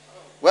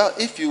 "Well,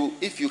 if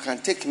you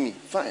can take me,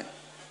 fine."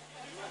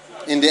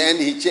 In the end,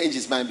 he changed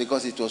his mind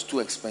because it was too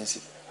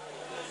expensive.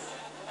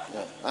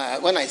 Yeah.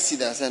 When I see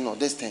that, I said, "No,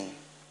 this thing."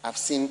 I've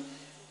seen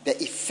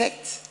the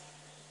effect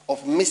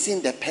of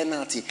missing the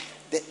penalty,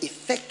 the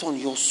effect on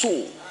your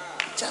soul.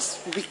 It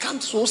just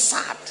becomes so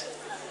sad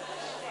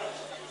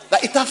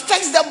that it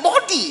affects the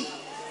body.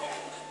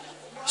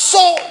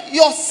 So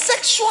your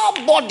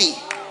sexual body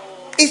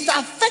is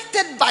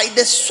affected by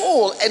the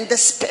soul and the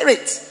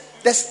spirit,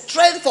 the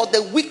strength or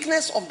the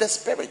weakness of the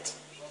spirit.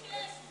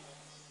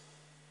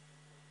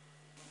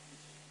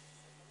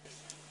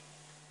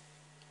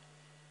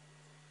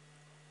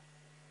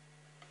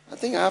 I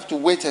think I have to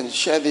wait and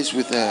share this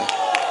with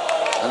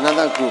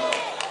another group.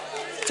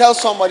 Tell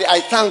somebody,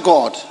 I thank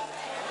God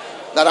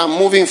that I'm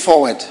moving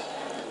forward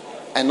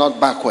and not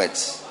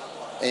backwards.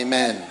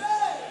 Amen.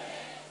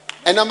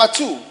 And number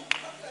 2,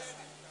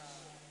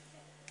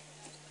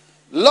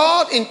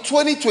 Lord, in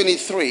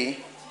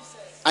 2023,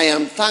 I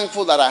am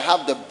thankful that I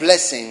have the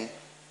blessing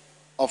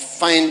of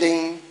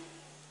finding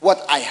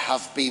what I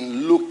have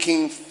been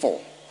looking for.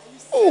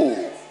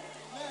 Oh,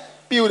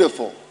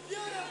 beautiful.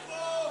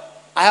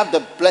 I have the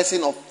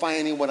blessing of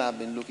finding what I've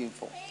been looking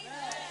for.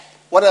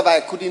 Whatever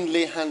I couldn't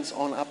lay hands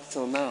on up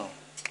till now,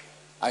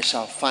 I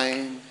shall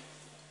find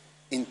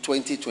in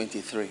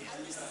 2023.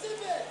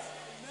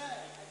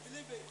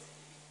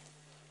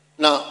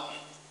 Now,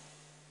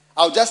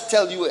 I'll just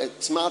tell you a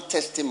small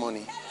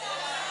testimony,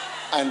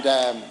 and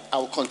I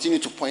will continue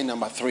to point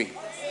number 3.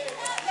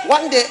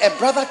 One day, a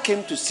brother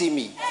came to see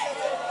me,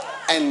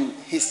 and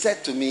he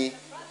said to me,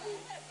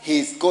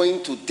 he's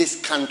going to this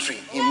country.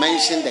 He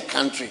mentioned the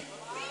country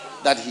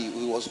that he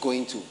was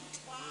going to,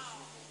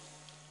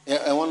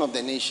 one of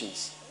the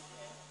nations.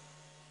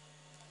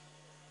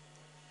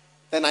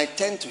 Then I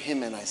turned to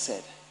him and I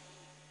said,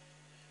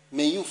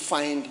 "May you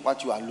find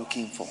what you are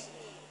looking for."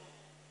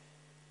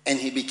 And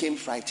he became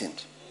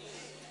frightened.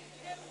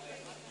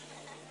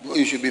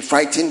 You should be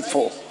frightened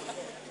for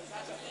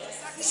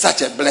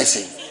such a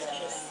blessing.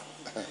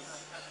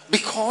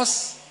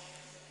 Because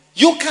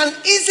you can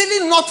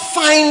easily not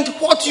find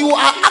what you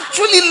are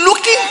actually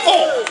looking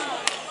for.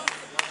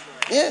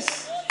 Yes.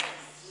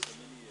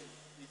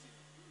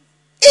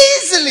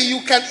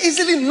 You can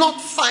easily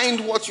not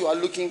find what you are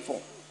looking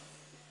for.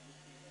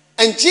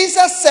 And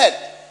Jesus said,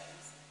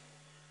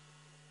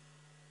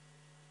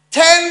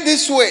 "Turn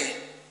this way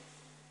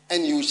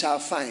and you shall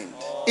find."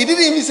 He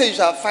didn't even say you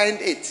shall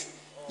find it.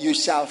 You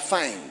shall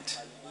find.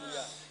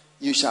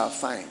 You shall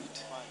find.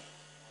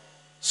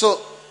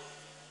 So,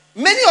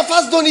 many of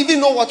us don't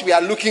even know what we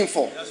are looking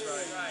for.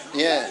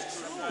 Yes.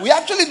 We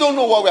actually don't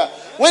know what we are.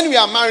 When we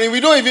are married, we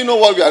don't even know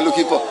what we are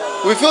looking for.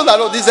 We feel that,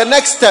 this is the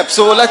next step,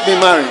 so let me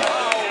marry.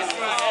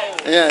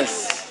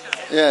 Yes.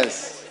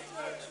 Yes.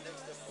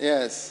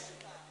 Yes.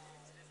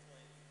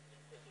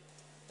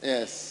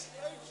 Yes.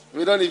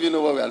 We don't even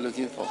know what we are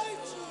looking for.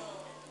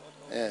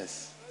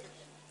 Yes.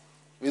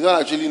 We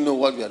don't actually know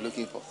what we are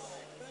looking for.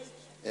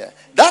 Yeah.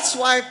 That's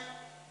why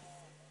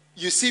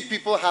you see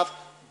people have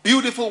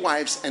beautiful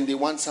wives and they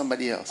want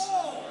somebody else.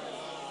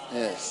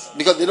 Yes.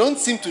 Because they don't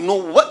seem to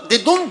know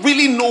they don't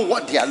really know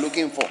what they are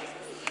looking for.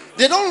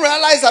 They don't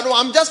realize that,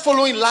 I'm just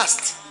following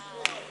lust.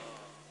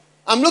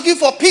 I'm looking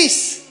for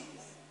peace.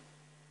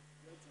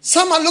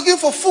 Some are looking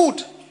for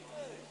food.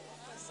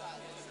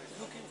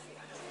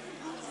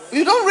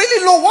 You don't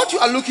really know what you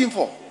are looking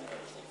for.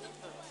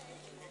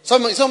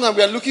 Sometimes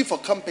we are looking for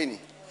company.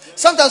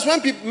 Sometimes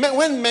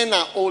when men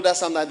are older,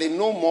 sometimes they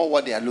know more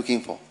what they are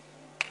looking for.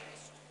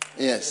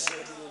 Yes.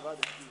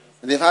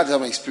 They've had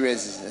some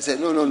experiences. They say,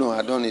 no,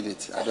 I don't need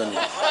it. I don't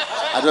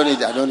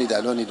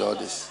need all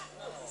this.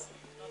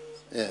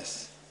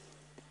 Yes.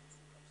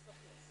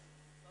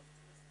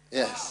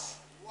 Yes.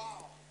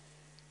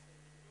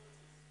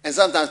 And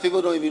sometimes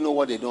people don't even know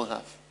what they don't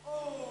have.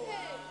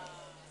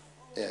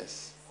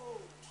 Yes.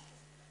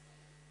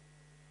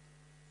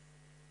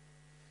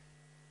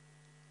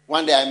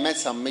 One day I met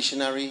some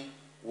missionary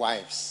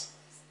wives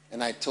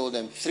and I told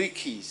them 3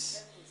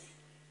 keys: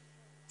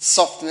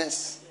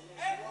 softness,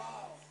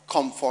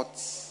 comfort,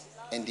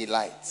 and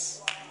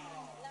delights.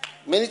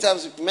 Many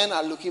times men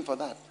are looking for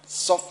that.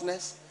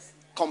 Softness,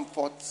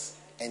 comfort,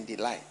 and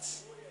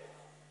delights.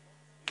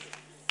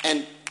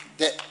 And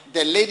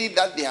the lady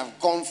that they have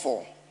gone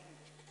for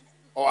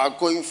or are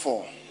going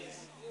for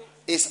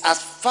is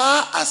as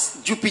far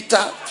as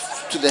Jupiter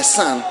to the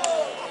sun.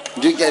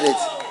 Do you get it?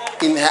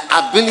 In her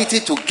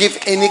ability to give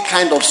any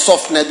kind of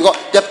softness, because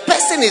the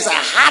person is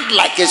hard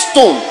like a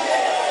stone.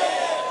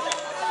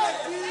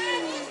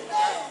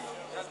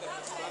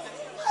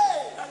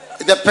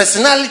 The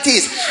personality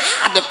is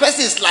hard. The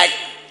person is like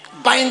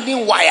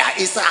binding wire.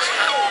 It's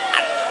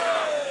hard.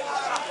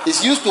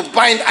 It's used to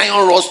bind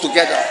iron rods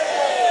together.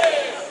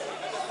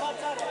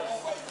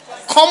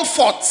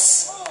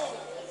 Comforts.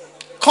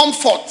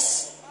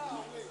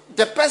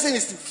 The person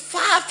is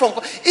far from.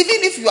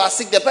 Even if you are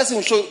sick, the person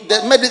will show.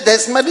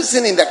 There's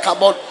medicine in the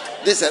cupboard,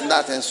 this and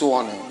that, and so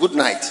on. Good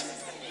night.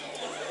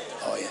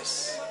 Oh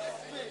yes.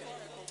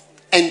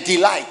 And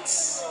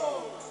delights.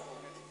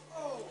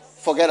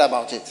 Forget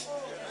about it.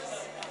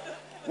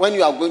 When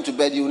you are going to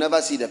bed, you will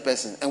never see the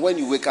person. And when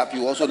you wake up,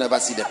 you also never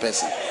see the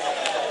person.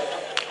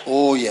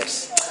 Oh,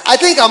 yes. I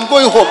think I'm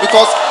going home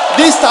because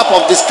these type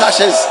of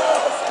discussions,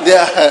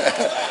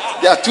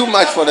 they are too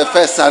much for the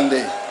first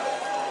Sunday.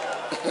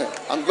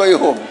 I'm going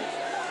home.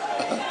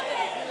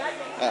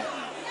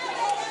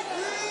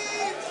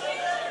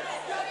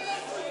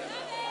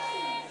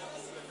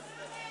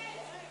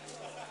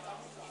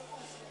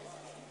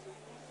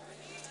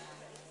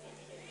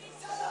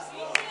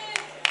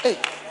 Hey,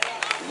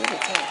 let me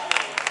tell you.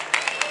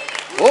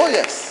 Oh,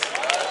 yes.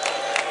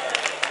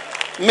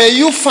 May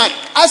you find,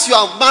 as you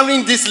are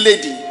marrying this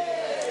lady,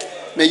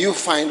 may you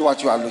find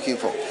what you are looking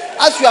for.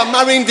 As you are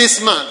marrying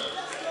this man,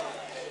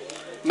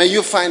 may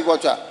you find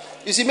what you are.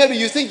 You see, maybe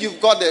you think you've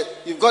got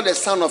the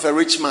son of a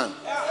rich man.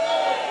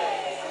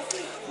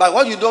 But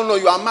what you don't know,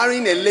 you are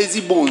marrying a lazy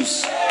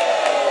bones.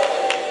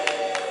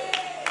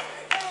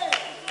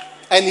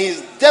 And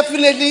he's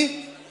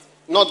definitely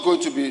not going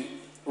to be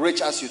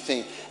rich as you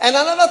think. And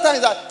another time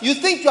is that you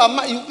think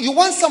you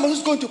want someone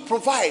who's going to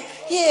provide.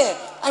 Yeah,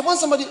 I want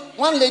somebody.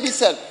 One lady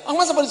said, I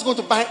want somebody who's going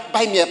to buy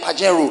me a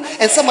Pajero,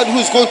 and somebody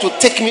who's going to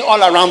take me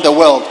all around the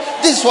world.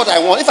 This is what I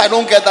want. If I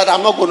don't get that,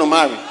 I'm not going to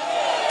marry.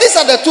 These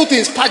are the 2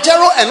 things: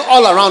 Pajero and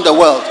all around the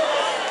world.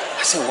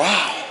 I said,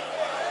 wow.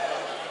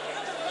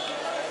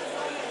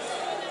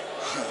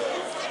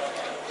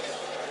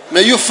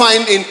 May you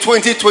find in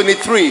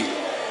 2023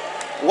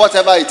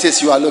 whatever it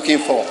is you are looking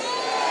for.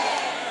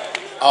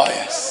 Oh,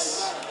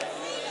 yes.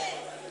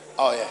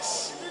 Oh,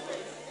 yes.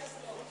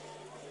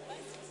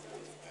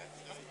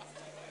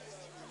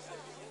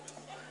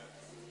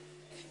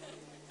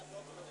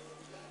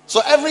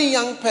 So every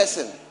young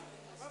person,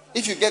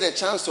 if you get a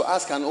chance to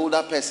ask an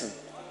older person,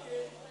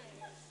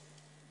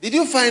 did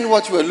you find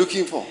what you were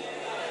looking for?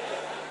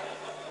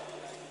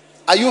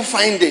 Are you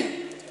finding?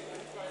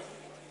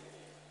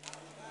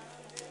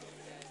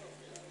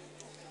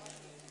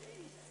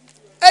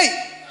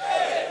 Hey!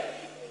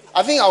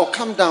 I think I'll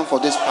come down for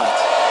this part.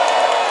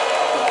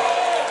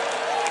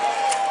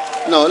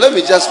 No, let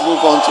me just move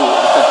on to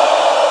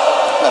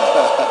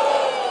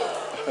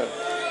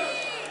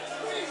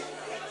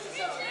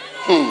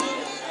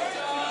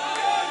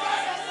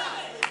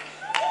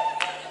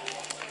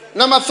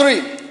Number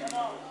 3.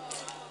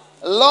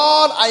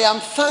 Lord, I am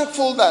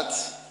thankful that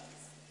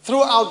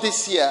throughout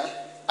this year,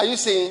 are you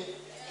saying?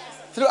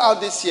 Throughout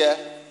this year,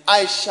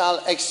 I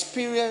shall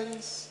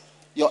experience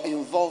your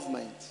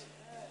involvement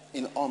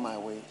in all my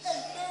ways.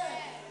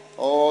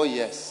 Oh,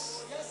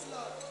 yes.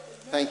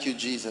 Thank you,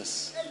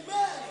 Jesus.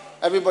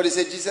 Everybody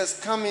say, Jesus,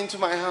 come into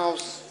my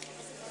house.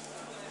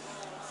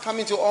 Come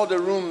into all the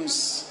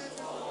rooms.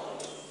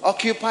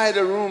 Occupy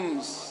the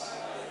rooms.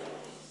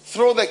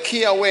 Throw the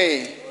key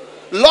away.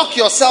 Lock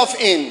yourself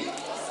in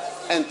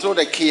and throw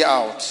the key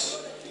out.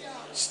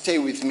 Stay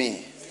with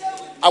me.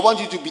 I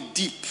want you to be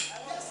deep.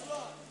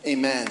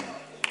 Amen.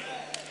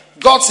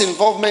 God's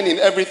involvement in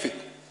everything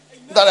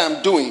that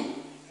I'm doing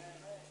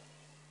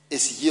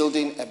is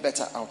yielding a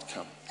better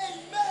outcome.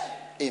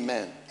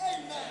 Amen.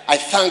 I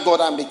thank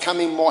God I'm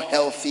becoming more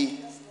healthy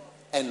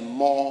and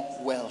more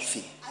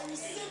wealthy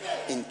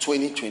in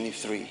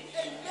 2023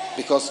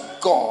 because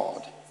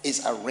God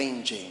is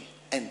arranging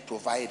and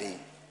providing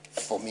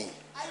for me.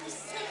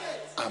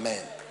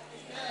 Amen.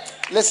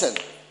 Listen,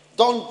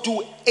 don't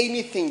do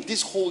anything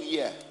this whole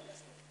year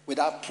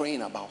without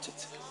praying about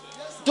it.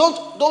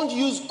 Don't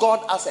use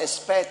God as a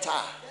spare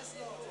tire.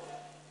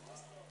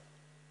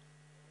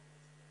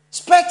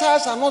 Spare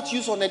tires are not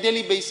used on a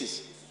daily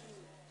basis.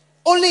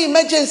 Only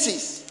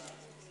emergencies.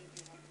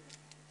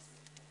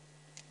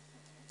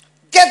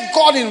 Get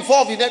God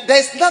involved in it.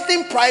 There's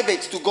nothing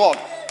private to God.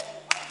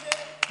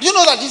 Do you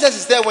know that Jesus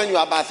is there when you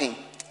are bathing?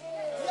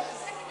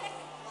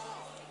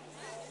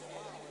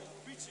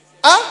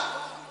 Huh?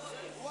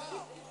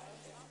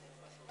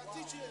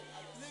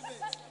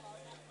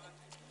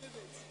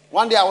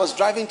 One day I was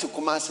driving to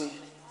Kumasi.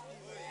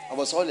 I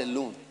was all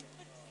alone.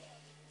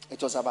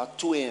 It was about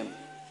 2 a.m.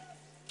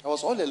 I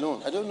was all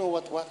alone. I don't know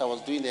what I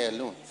was doing there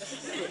alone.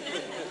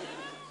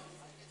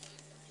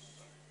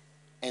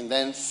 And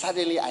then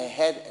suddenly I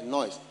heard a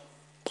noise.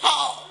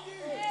 Pow!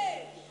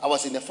 I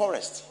was in the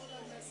forest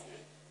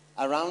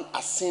around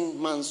Asin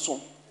Manso.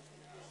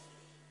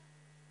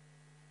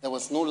 There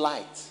was no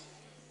light.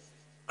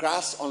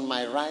 Grass on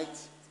my right,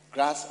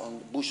 grass on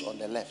the bush on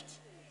the left.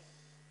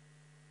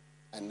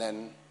 And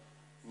then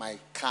my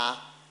car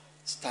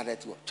started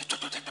to go.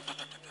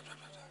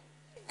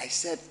 I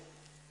said,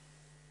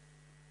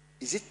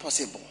 is it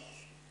possible?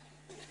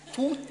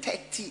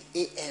 2:30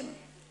 a.m.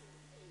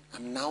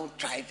 I'm now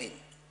driving.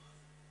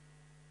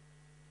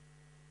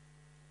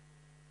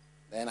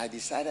 Then I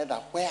decided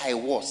that where I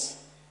was,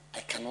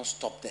 I cannot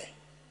stop there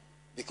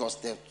because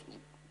the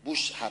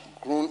bush had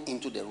grown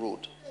into the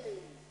road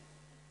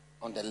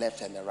on the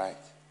left and the right.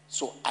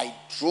 So I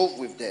drove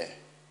with the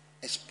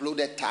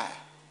exploded tire.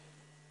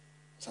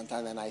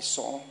 Sometimes then I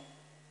saw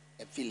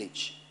a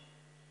village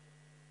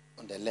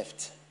on the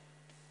left.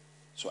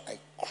 So I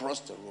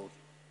crossed the road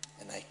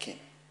and I came.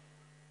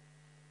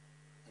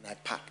 And I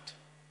parked.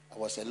 I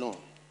was alone.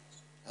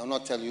 I will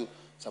not tell you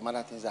some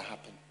other things that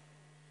happened.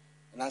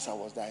 And as I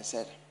was there, I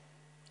said,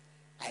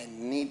 I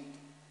need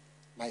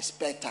my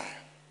spare tire.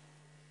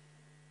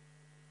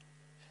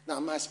 Now,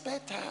 my spare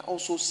tire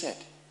also said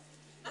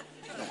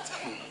that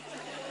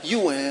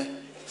you,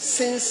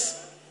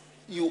 since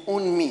you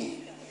own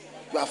me,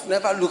 you have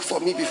never looked for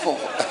me before.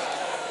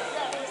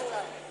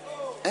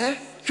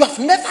 You have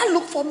never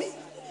looked for me.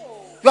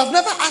 You have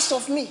never asked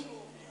of me.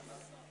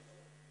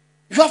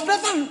 You have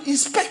never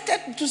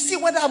inspected to see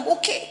whether I'm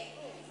okay.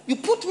 You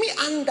put me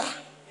under.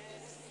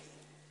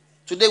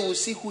 Today we'll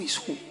see who is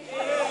who.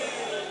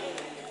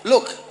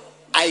 Look,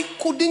 I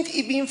couldn't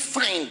even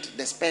find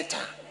the spare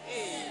tire.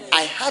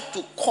 I had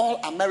to call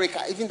America,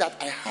 even that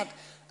I had,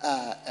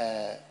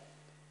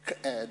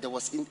 there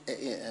was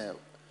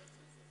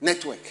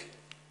network.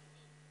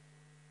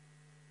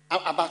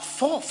 About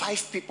 4 or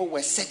 5 people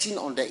were searching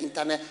on the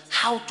internet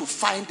how to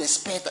find the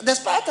spare tire. The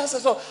spare tire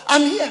says, oh,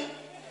 I'm here.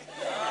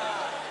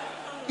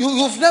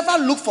 You've never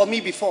looked for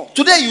me before.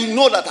 Today you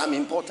know that I'm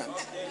important.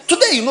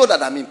 Today you know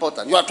that I'm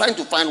important. You are trying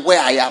to find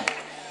where I am.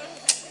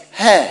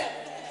 Hey.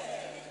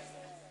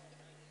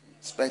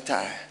 Spare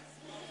tire.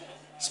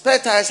 Spare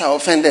tires are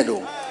offended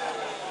though.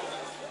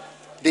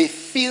 They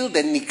feel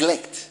the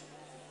neglect.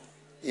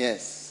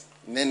 Yes.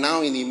 And they're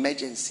now in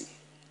emergency.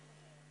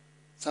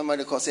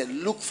 Somebody said,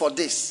 look for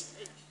this.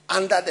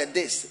 Under the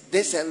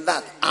this and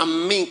that. I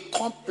mean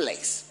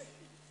complex.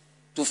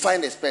 To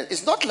find a spare.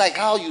 It's not like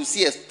how you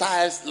see a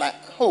tires like,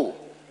 oh,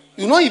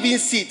 you don't even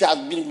see it has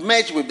been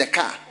merged with the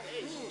car.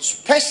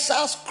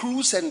 Special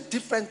screws and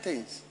different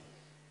things.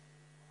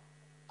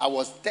 I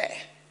was there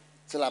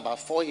till about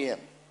 4 a.m.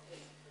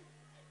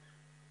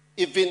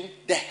 Even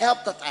the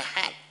help that I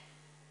had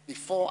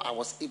before I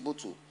was able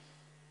to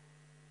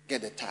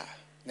get the tire.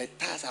 The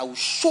tires, I will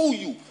show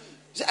you.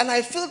 And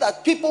I feel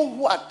that people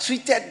who are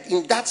treated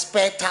in that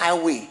spare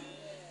tire way,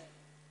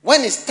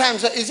 when it's time,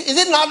 so is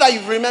it now that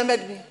you've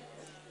remembered me?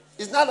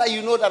 It's not that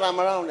you know that I'm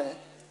around there.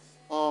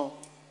 Oh,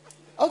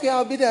 okay,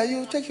 I'll be there.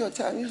 You take your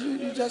time.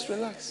 You just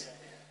relax.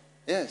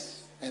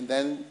 Yes. And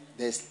then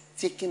there's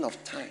taking of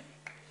time.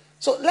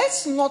 So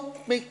let's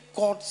not make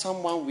God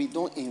someone we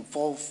don't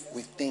involve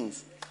with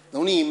things. The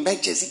only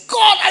emergency.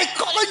 God, I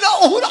call you.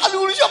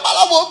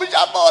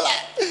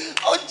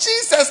 Oh,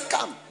 Jesus,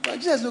 come. But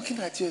Jesus looking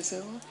at you and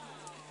saying, oh,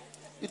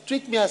 you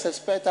treat me as a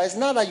spare tire. It's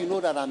not that you know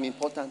that I'm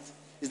important.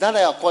 It's not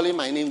that you're calling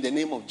my name, the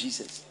name of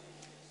Jesus.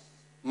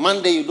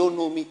 Monday, you don't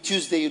know me.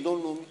 Tuesday, you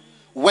don't know me.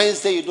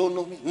 Wednesday, you don't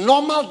know me.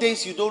 Normal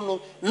days, you don't know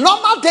me.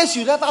 Normal days,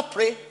 you never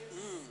pray.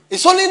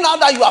 It's only now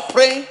that you are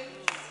praying.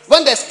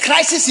 When there's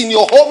crisis in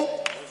your home,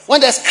 when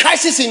there's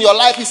crisis in your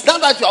life, it's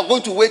not that you are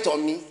going to wait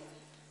on me.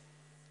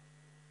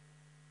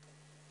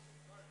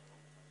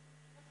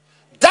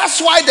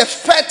 That's why the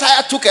spare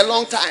tire took a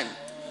long time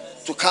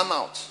to come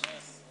out.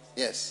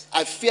 Yes.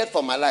 I feared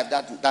for my life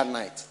that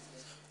night.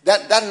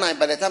 That night,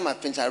 by the time I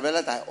finished, I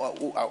realized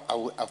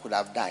I could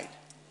have died.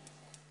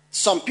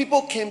 Some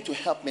people came to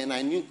help me and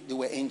I knew they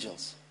were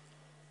angels.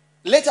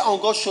 Later on,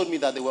 God showed me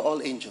that they were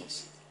all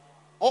angels.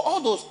 All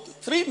those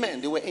 3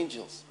 men, they were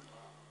angels.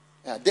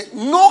 Yeah,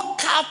 no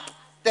car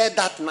there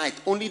that night,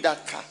 only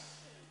that car.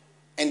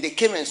 And they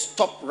came and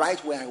stopped right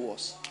where I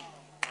was.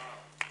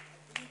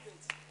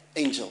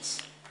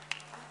 Angels.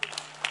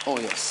 Oh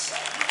yes.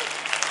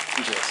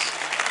 Angels.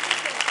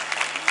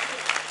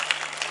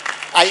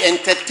 I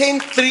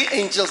entertained 3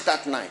 angels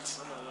that night.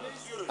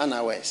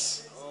 Unawares.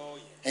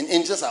 And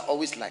angels are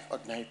always like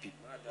ordinary people.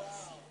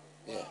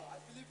 Yeah.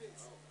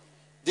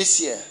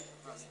 This year,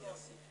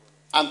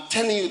 I'm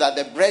telling you that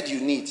the bread you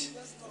need,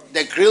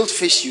 the grilled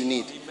fish you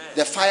need,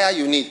 the fire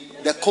you need,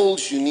 the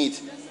coals you need,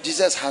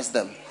 Jesus has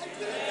them.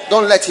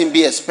 Don't let him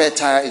be a spare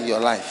tire in your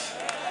life.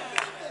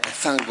 And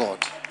thank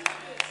God.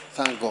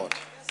 Thank God.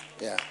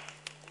 Yeah.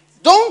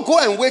 Don't go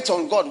and wait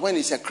on God when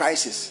it's a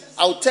crisis.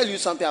 I'll tell you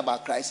something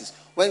about crisis.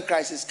 When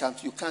crisis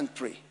comes, you can't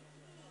pray.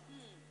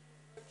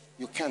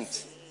 You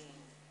can't.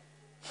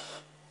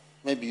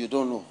 Maybe you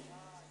don't know.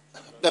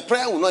 The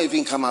prayer will not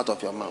even come out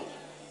of your mouth.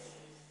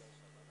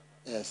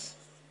 Yes.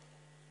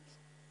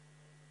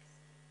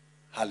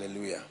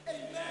 Hallelujah.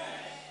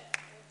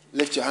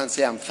 Lift your hand and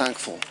say, I'm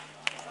thankful.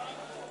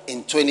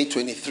 In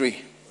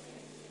 2023.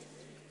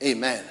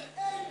 Amen.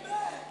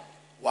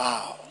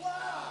 Wow.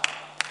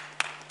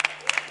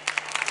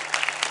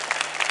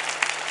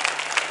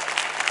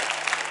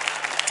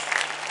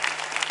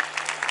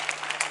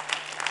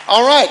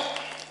 All right.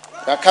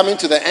 We are coming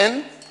to the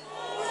end.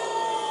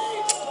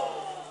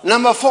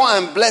 Number 4,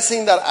 I'm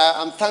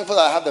thankful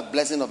that I have the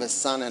blessing of a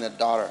son and a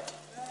daughter.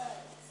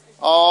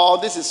 Oh,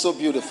 this is so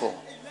beautiful.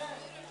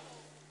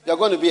 You're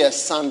going to be a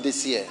son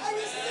this year.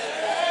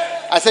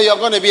 I say you're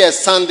going to be a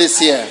son this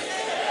year.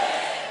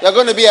 You're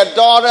going to be a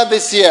daughter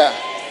this year.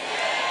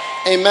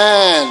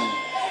 Amen.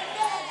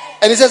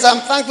 And he says,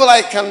 I'm thankful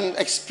I can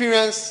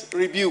experience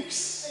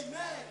rebukes.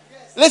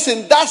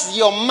 Listen, that's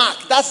your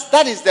mark.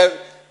 That is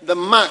the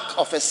mark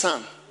of a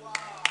son.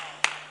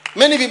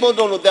 Many people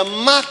don't know the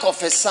mark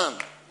of a son.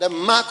 The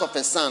mark of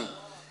a son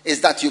is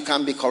that you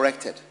can be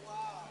corrected.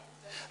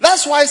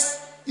 That's why,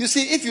 you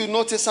see, if you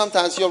notice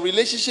sometimes your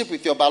relationship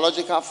with your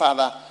biological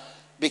father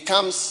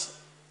becomes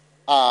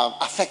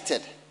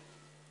affected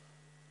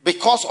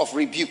because of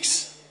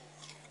rebukes.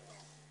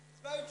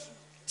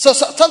 So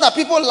that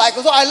people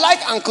I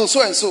like Uncle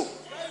so-and-so.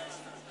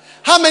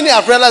 How many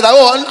have realized that,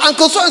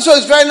 Uncle so-and-so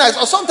is very nice?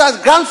 Or sometimes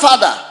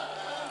grandfather.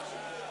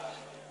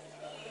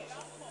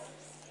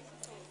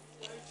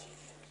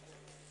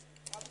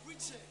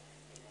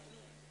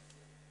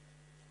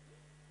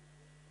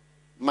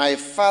 My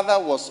father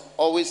was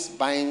always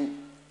buying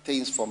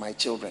things for my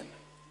children.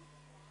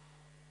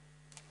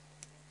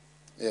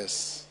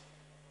 Yes.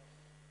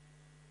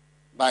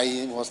 But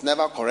he was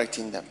never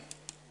correcting them.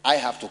 I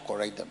have to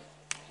correct them.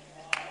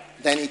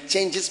 Then it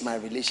changes my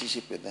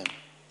relationship with them.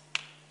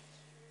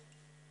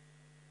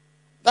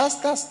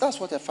 That's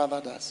what a father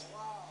does.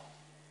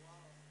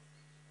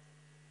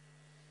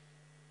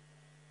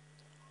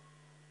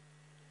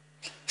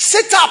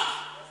 Sit up.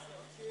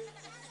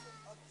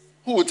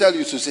 Who will tell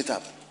you to sit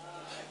up?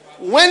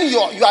 When you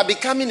are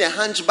becoming a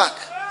hunchback.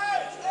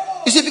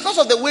 You see, because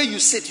of the way you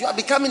sit, you are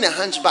becoming a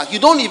hunchback. You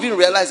don't even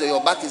realize that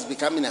your back is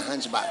becoming a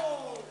hunchback.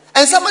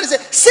 And somebody said,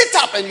 sit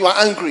up, and you are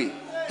angry.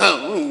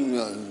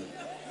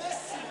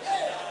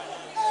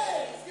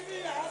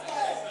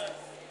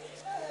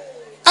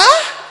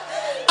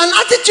 An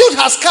attitude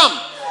has come.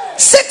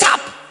 Sit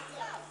up.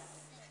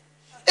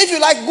 If you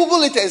like,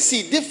 Google it and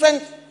see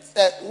different,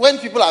 when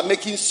people are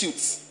making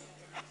suits,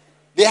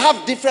 they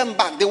have different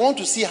back. They want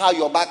to see how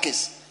your back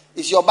is.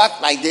 Is your back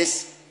like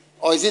this?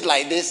 Or is it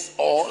like this?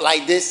 Or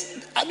like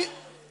this? I mean,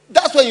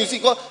 that's when you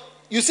see.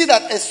 You see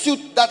that a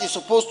suit that is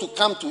supposed to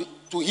come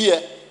to here,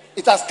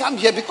 it has come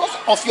here because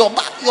of your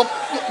back. Your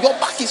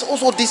back is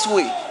also this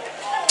way.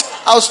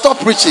 I'll stop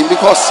preaching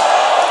because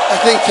I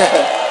think...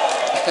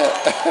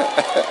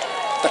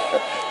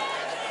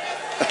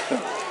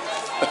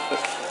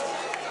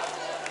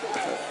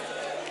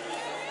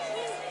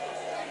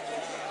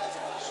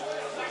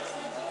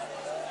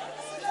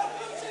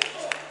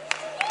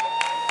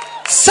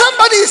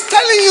 Somebody is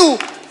telling you,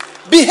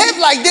 behave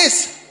like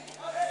this.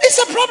 It's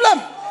a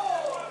problem.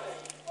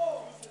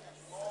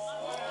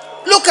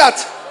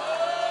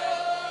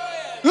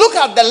 Look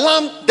at the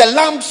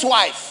lamb's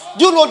wife.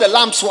 Do you know the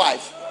lamb's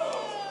wife?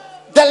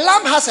 The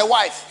lamb has a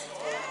wife.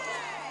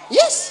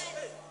 Yes.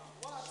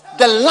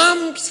 The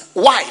lamb's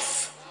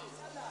wife.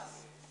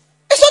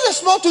 It's not a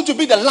small thing to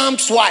be the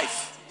lamb's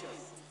wife.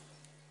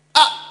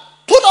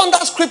 Put on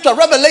that scripture,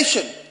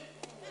 Revelation.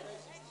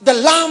 The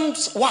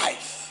lamb's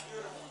wife.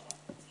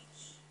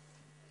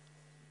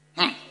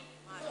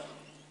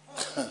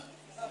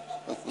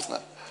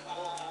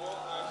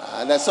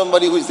 And there's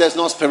somebody who is just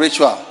not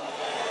spiritual.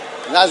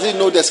 Doesn't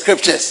know the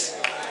scriptures.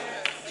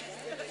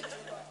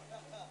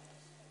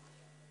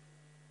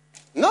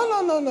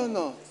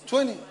 No.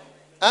 20.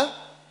 Huh?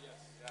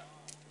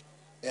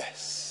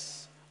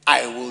 Yes.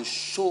 I will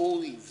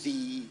show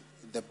thee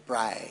the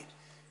bride,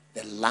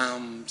 the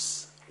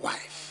lamb's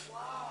wife.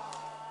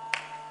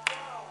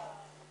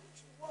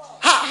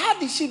 How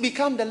did she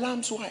become the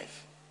lamb's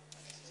wife?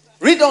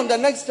 Read on the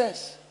next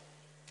verse.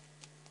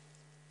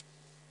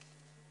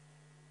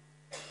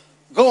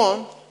 Go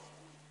on.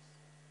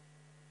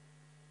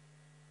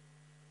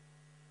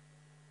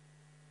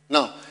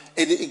 Now,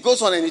 it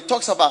goes on and it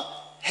talks about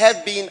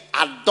her being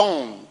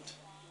adorned,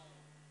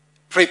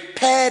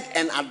 prepared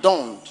and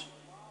adorned.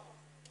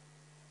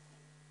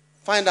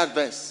 Find that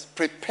verse.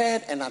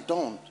 Prepared and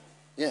adorned.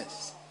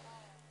 Yes.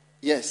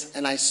 Yes.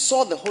 And I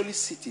saw the holy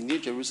city, New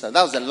Jerusalem.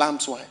 That was the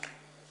lamb's wife.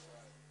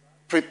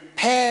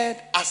 prepared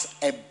as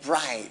a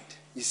bride.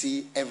 You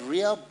see, a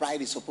real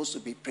bride is supposed to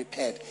be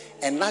prepared.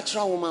 A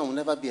natural woman will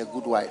never be a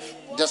good wife.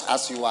 Just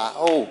as you are.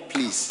 Oh,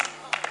 please.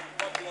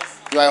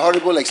 You are a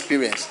horrible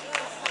experience.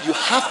 You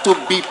have to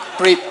be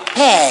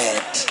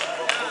prepared.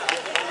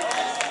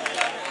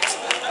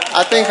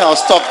 I think I'll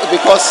stop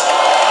because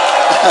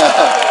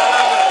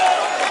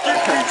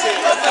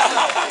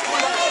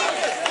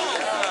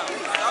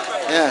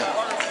yeah.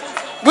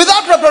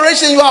 Without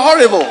preparation, you are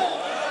horrible.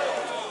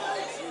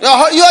 You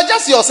are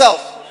just yourself.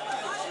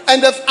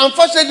 And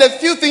unfortunately, the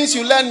few things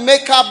you learn,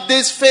 makeup,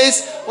 this,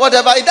 face,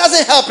 whatever, it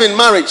doesn't help in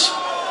marriage.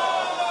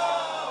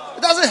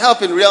 It doesn't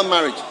help in real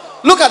marriage.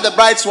 Look at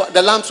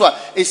the Lamb's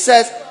Wife. It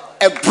says,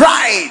 a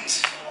bride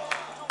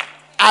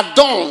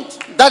adorned,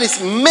 that is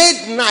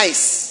made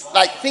nice.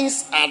 Like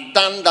things are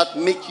done that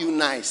make you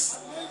nice.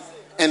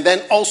 And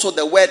then also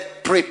the word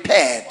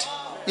prepared.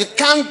 You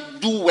can't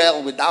do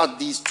well without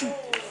these two.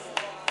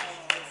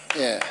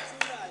 Yeah.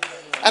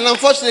 And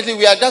unfortunately,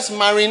 we are just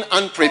marrying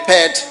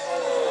unprepared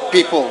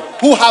people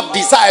who have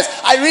desires.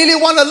 I really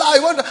want to lie.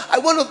 I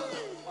want to.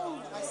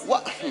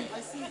 What?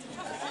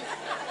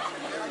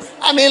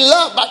 I'm in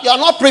love, but you're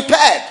not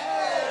prepared.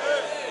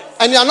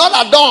 And you're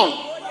not adorned.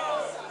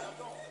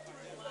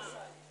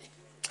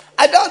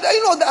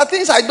 There are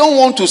things I don't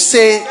want to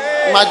say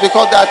much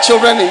because there are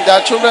children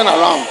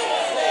around.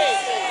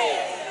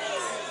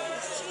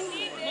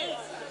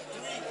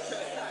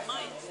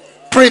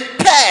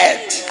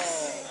 Prepared.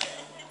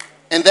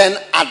 And then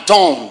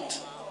adorned.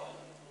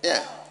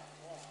 Yeah.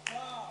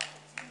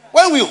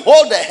 When we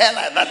hold the hair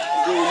like that,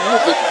 we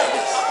move it like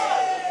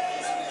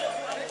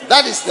this.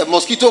 That is the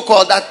mosquito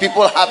coil that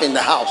people have in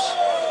the house.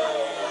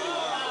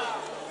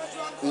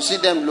 You see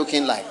them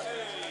looking like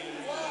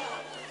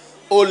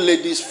old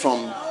ladies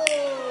from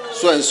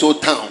so and so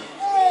town.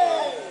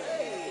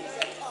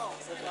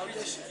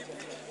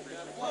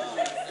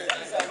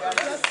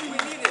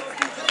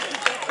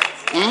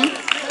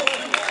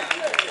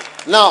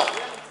 Now,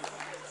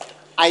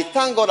 I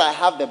thank God I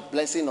have the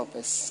blessing of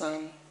a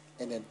son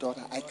and a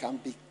daughter. I can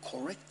be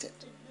corrected.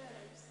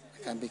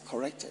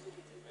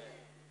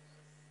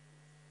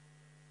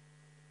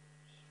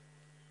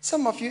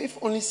 Some of you, if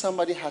only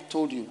somebody had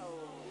told you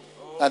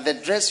that the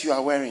dress you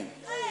are wearing,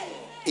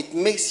 it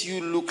makes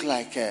you look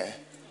like a...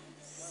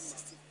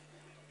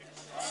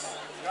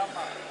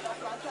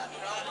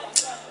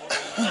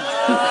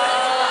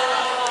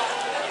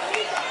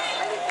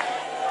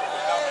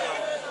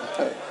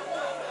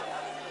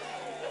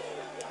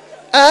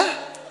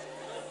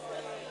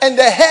 And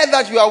the hair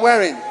that you are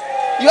wearing,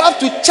 you have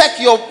to check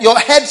your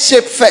head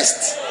shape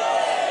first.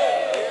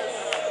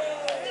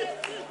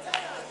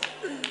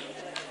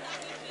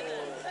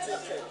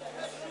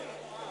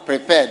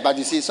 Prepared. But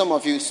you see, some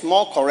of you,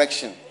 small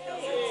correction,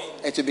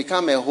 it will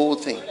become a whole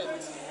thing.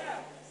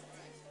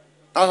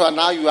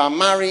 Now you are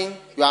married,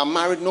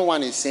 no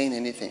one is saying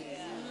anything.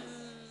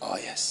 Oh,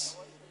 yes.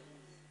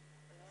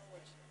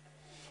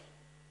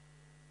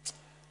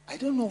 I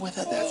don't know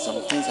whether there are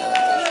some things that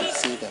I should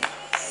say them.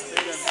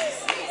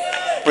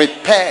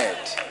 Prepared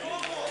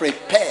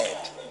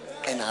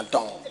and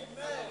adorned.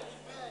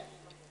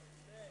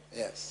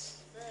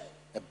 Yes.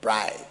 A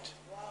bride.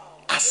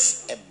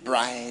 As a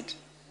bride.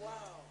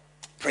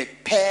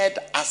 Prepared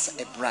as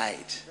a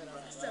bride.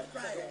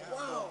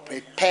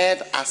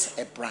 Prepared as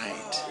a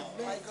bride.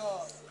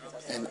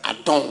 And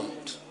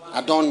adorned.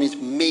 Adorned means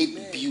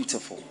made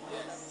beautiful.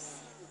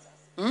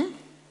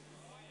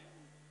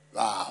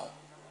 Wow.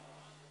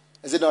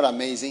 Is it not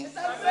amazing?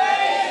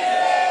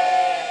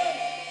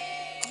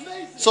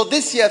 So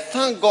this year,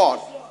 thank God,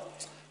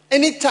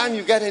 anytime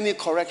you get any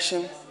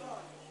correction,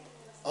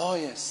 oh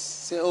yes,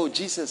 say, oh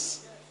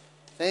Jesus,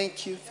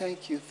 thank you.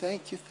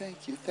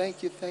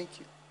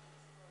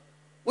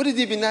 Wouldn't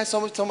it be nice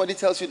somebody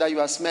tells you that you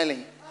are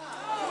smelling?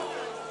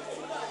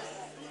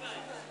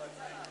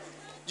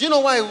 Do you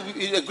know why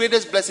the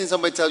greatest blessing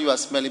somebody tells you are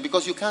smelling?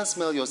 Because you can't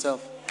smell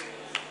yourself.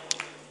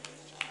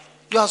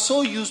 You are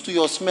so used to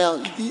your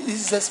smell. It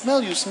is a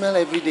smell you smell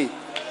every day.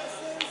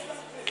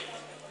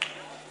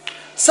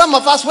 Some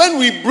of us, when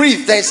we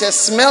breathe, there is a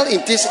smell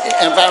in this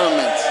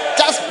environment.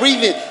 Just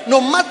breathe it.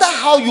 No matter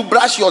how you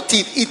brush your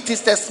teeth, it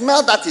is the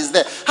smell that is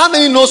there. How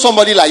many know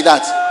somebody like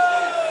that?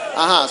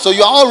 So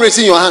you are all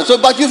raising your hand.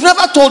 But you've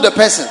never told the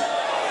person.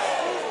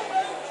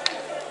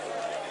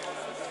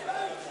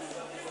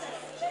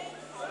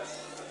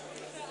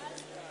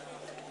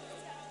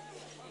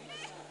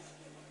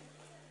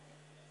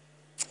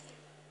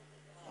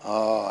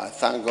 Oh, I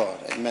thank God.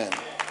 Amen.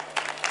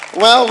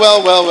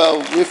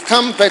 Well. We've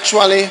come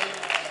virtually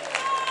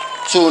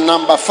to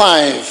number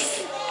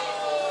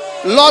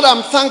 5. Lord,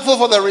 I'm thankful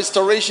for the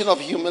restoration of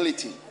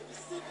humility.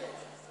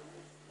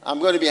 I'm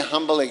going to be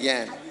humble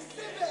again.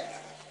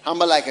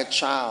 Humble like a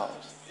child.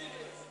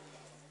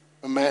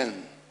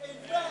 Amen.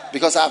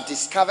 Because I've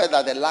discovered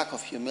that the lack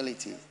of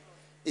humility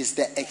is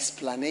the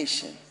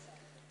explanation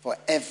for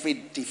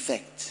every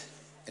defect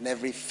and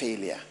every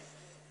failure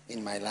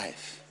in my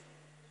life.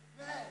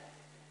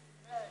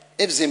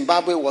 If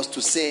Zimbabwe was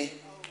to say,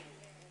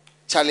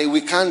 Charlie,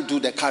 we can't do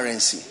the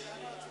currency,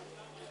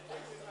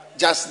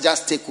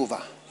 just take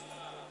over.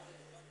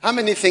 How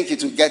many think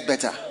it will get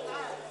better?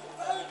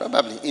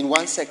 Probably in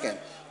 1 second.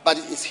 But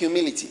it's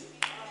humility.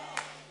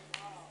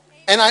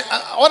 And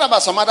what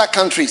about some other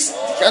countries?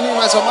 Can you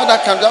imagine some other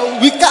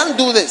countries? We can't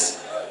do this.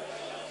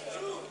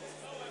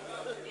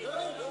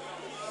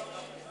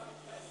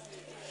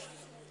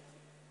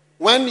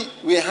 When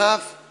we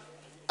have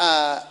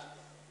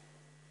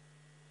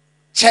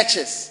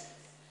churches,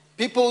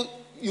 people,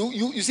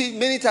 you see,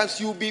 many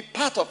times you'll be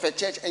part of a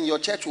church and your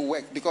church will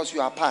work because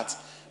you are part.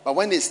 But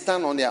when they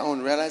stand on their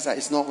own, realize that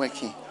it's not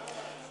working.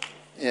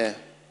 Yeah,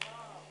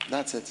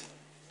 that's it.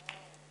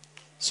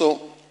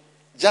 So,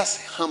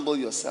 just humble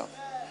yourself.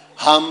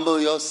 Humble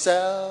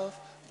yourself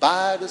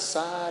by the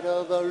side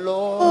of the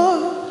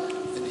Lord,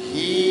 and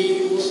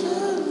He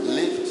will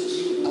lift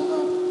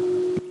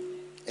you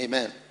up.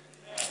 Amen.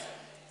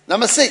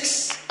 Number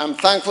 6, I'm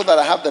thankful that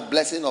I have the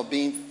blessing of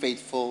being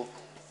faithful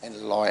and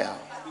loyal.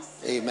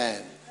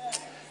 Amen.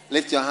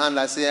 Lift your hand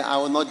and say, I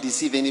will not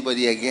deceive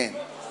anybody again.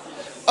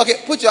 Okay,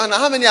 put your hand.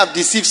 How many have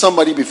deceived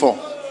somebody before?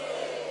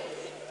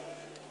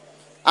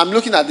 I'm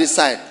looking at this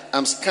side.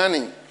 I'm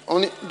scanning.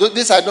 Only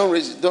this side, don't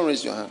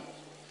raise your hand.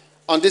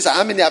 On this side,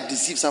 how many have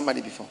deceived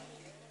somebody before?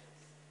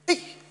 Hey.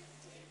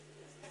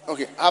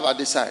 Okay, how about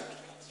this side?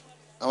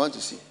 I want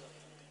to see.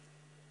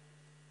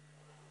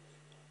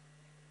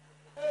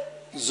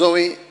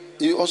 Zoe,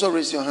 you also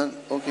raise your hand?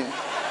 Okay.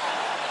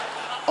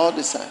 All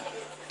this side.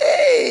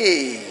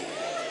 Hey!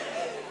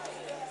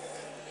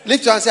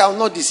 Lift your hand and say, I will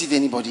not deceive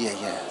anybody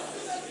again.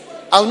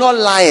 I will not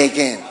lie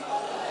again.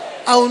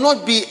 I will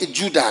not be a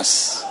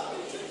Judas.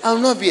 I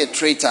will not be a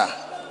traitor.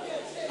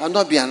 I will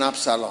not be an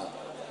Absalom.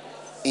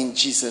 In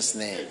Jesus'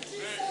 name.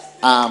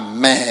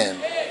 Amen.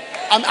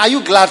 Are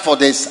you glad for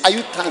this? Are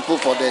you thankful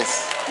for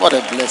this? What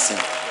a blessing.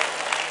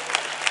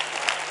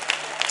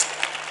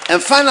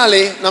 And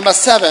finally, number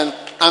 7,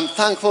 I'm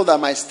thankful that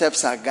my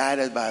steps are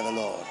guided by the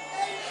Lord.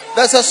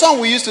 There's a song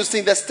we used to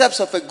sing, the steps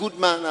of a good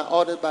man are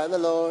ordered by the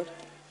Lord.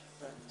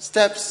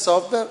 Steps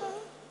of the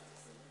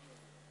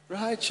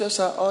righteous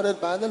are ordered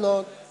by the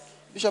Lord.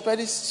 Bishop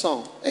Eddie's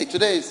song. Hey,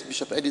 today is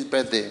Bishop Eddie's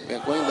birthday. We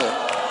are going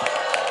there.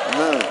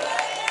 Amen.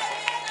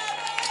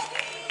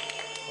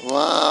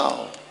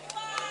 Wow.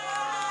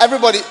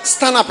 Everybody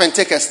stand up and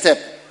take a step.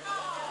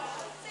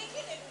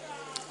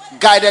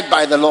 Guided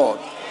by the Lord.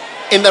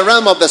 In the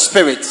realm of the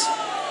Spirit,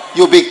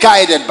 you'll be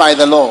guided by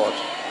the Lord.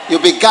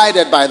 You'll be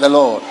guided by the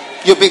Lord.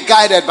 You'll be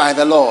guided by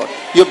the Lord.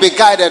 You'll be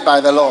guided by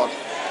the Lord.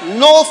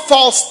 No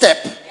false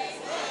step.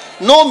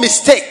 No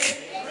mistake.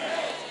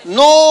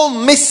 No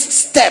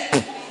misstep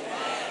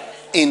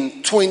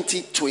in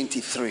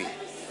 2023.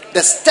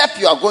 The step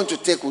you are going to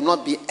take will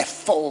not be a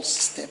false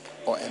step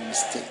or a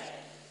mistake.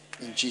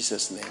 In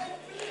Jesus' name.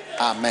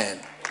 Amen.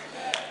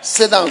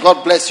 Sit down.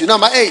 God bless you.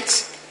 Number 8.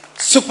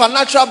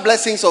 Supernatural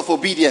blessings of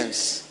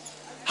obedience.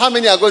 How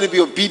many are going to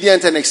be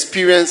obedient and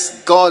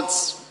experience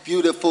God's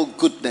beautiful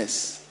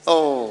goodness?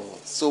 Oh,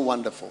 so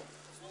wonderful.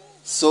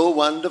 So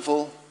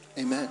wonderful.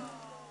 Amen.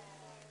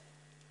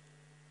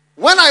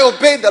 When I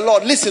obeyed the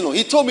Lord, listen,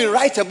 He told me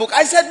write a book.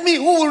 I said, me,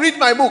 who will read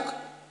my book?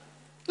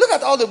 Look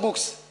at all the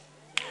books.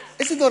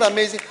 Isn't that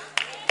amazing?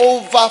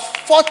 Over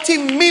 40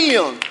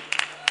 million.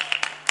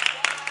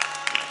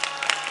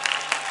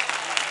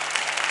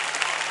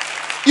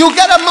 You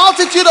get a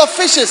multitude of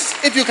fishes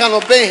if you can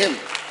obey Him.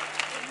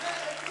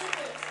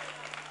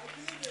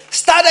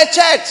 Start a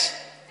church.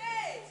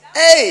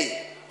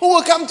 Hey, who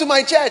will come to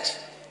my church?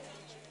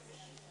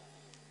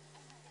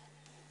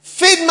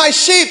 Feed my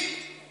sheep.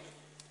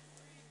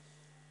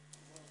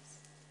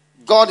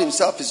 God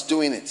Himself is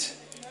doing it.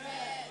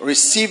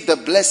 Receive the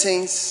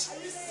blessings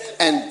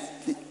and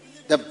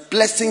the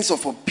blessings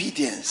of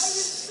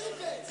obedience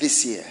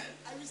this year.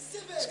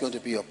 It's going to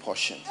be your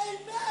portion.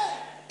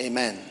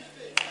 Amen.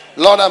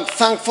 Lord, I'm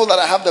thankful that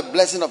I have the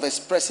blessing of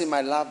expressing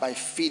my love by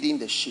feeding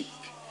the sheep.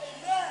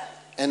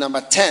 And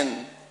number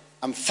 10,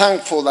 I'm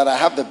thankful that I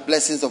have the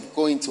blessings of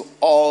going to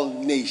all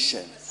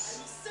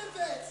nations.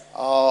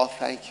 Oh,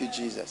 thank you,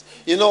 Jesus.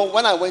 You know,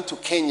 when I went to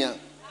Kenya,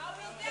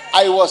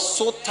 I was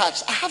so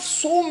touched. I have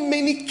so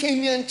many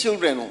Kenyan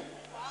children.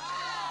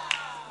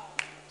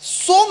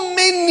 So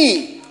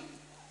many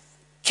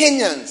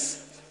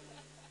Kenyans.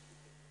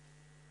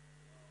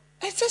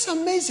 It's just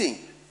amazing.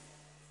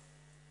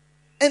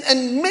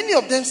 And many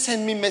of them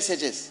send me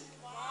messages.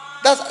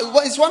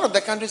 It's one of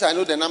the countries I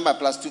know the number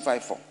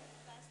 +254.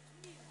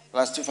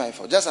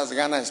 +254. Just as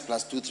Ghana is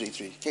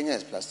 +233. Kenya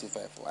is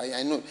 +254.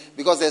 I know.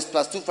 Because there's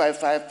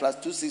 +255,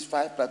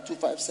 +265,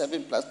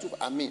 +257,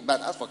 +2.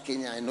 But as for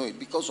Kenya, I know it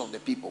because of the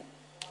people.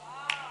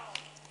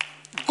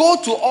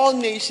 Go to all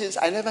nations.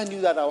 I never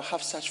knew that I would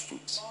have such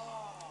fruits.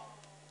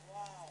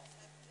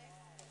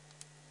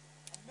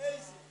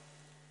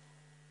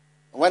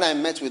 When I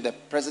met with the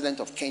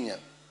president of Kenya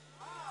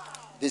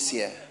this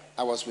year,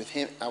 I was with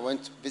him. I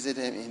went to visit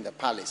him in the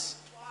palace.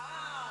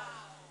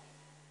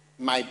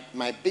 My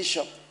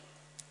bishop,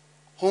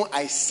 whom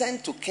I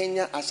sent to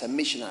Kenya as a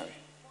missionary,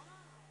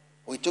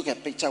 we took a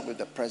picture with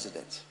the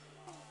president,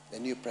 the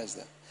new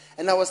president.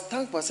 And I was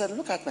thankful. I said,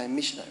 look at my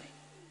missionary.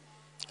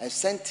 I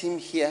sent him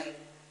here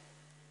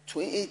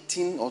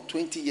 18 or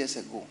 20 years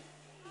ago.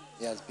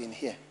 He has been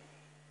here.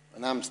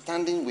 And I'm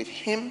standing with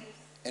him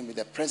and with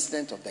the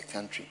president of the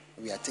country.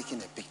 We are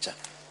taking a picture.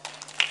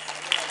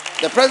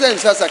 The president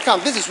says,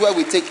 come, this is where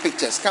we take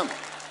pictures, come.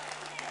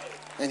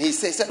 And he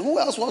said, who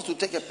else wants to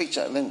take a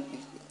picture? And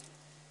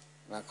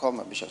I called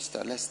my bishop,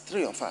 said, let's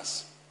 3 of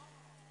us.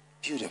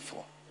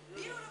 Beautiful.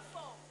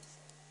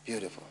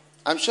 Beautiful.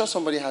 I'm sure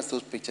somebody has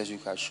those pictures you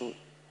can show.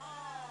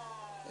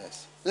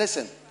 Yes.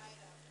 Listen,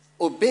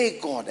 obey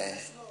God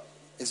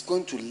is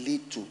going to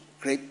lead to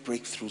great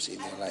breakthroughs in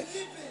your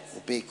life.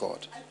 Obey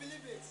God.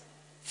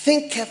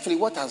 Think carefully,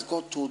 what has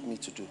God told me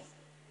to do?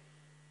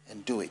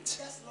 And do it.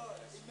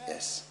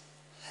 Yes.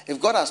 If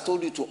God has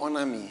told you to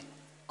honor me,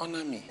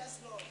 honor me.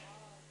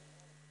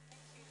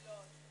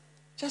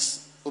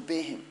 Just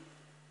obey him.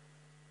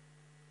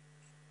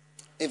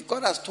 If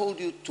God has told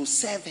you to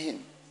serve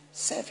him,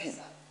 serve him.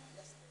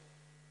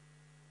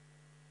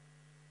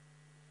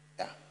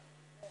 Yeah.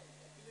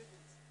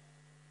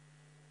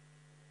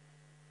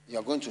 You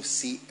are going to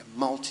see a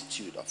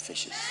multitude of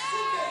fishes.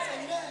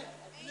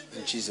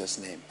 In Jesus'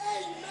 name.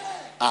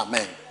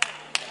 Amen.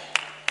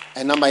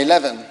 And number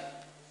 11.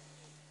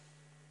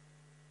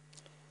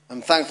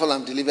 I'm thankful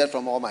I'm delivered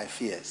from all my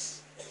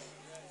fears.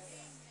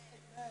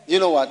 You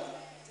know what?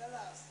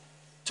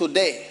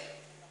 Today,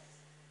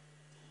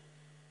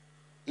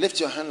 lift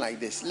your hand like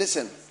this.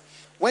 Listen,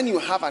 when you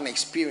have an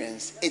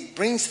experience, it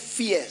brings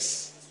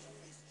fears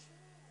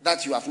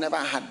that you have never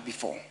had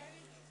before.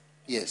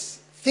 Yes.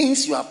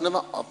 Things you have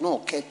not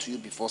occurred to you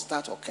before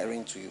start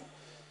occurring to you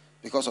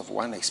because of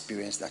one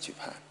experience that you've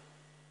had.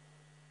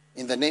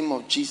 In the name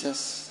of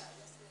Jesus,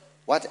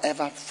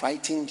 whatever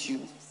frightened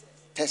you,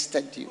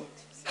 tested you,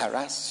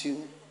 harassed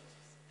you,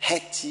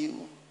 hurt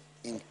you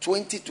in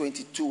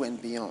 2022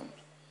 and beyond,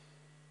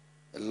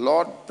 the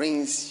Lord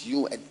brings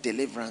you a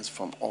deliverance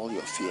from all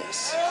your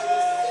fears.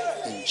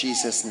 In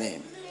Jesus'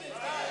 name.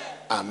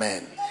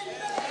 Amen.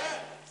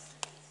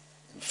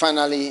 And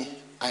finally,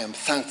 I am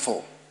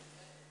thankful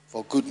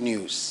for good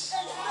news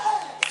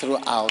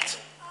throughout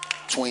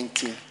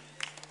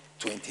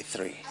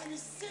 2023.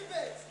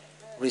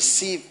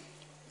 Receive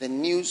the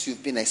news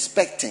you've been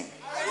expecting.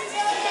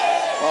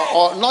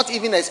 Or not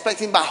even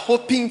expecting, but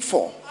hoping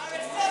for.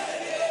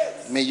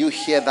 May you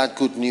hear that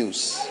good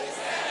news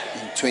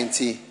in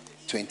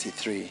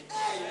 2023.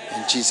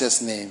 In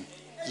Jesus' name.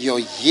 Your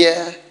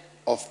year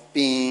of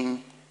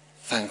being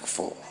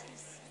thankful.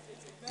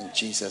 In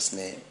Jesus'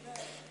 name.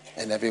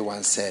 And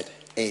everyone said,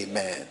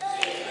 Amen.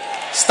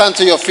 Stand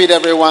to your feet,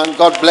 everyone.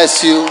 God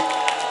bless you.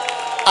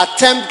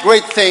 Attempt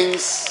great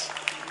things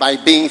by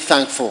being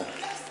thankful.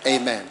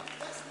 Amen.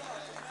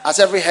 As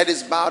every head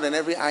is bowed and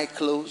every eye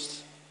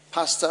closed,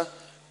 Pastor,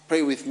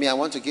 pray with me. I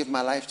want to give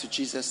my life to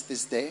Jesus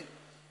this day.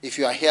 If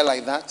you are here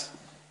like that,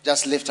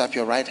 just lift up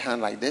your right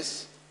hand like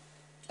this,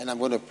 and I'm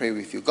going to pray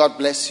with you. God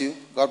bless you.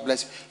 God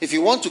bless you. If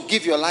you want to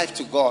give your life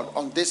to God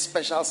on this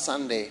special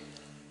Sunday,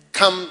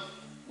 come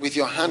with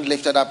your hand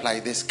lifted up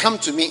like this. Come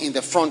to me in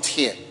the front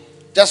here.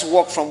 Just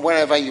walk from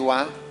wherever you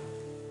are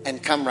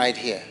and come right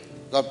here.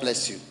 God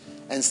bless you.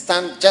 And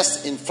stand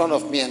just in front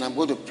of me, and I'm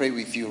going to pray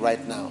with you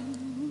right now.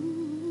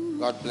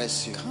 God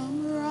bless you.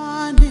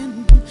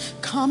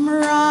 Come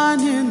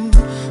running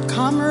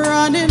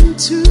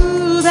to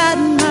that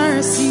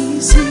mercy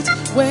seat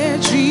where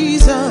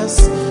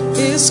Jesus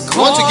is calling.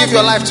 You want to give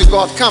your life to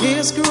God? Come.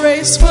 His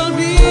grace will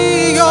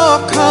be your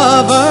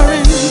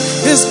covering.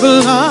 His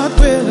blood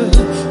will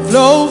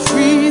flow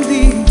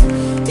freely.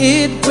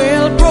 It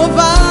will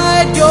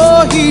provide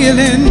your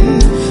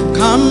healing.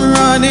 Come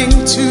running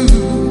to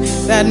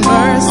that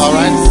mercy. All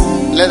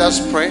right, let us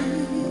pray.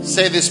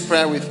 Say this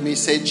prayer with me.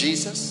 Say,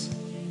 Jesus.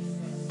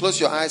 Close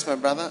your eyes, my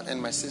brother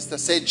and my sister.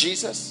 Say,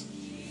 Jesus,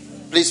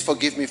 please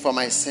forgive me for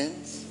my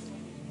sins.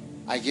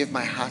 I give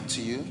my heart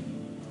to you,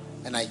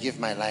 and I give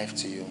my life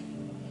to you.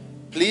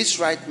 Please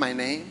write my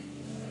name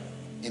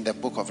in the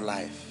book of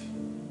life.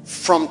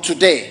 From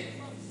today,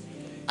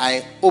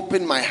 I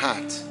open my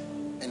heart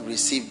and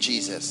receive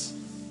Jesus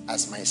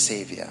as my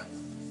Savior.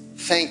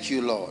 Thank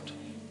you, Lord.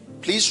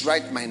 Please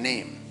write my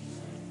name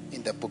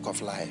in the book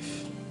of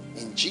life.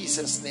 In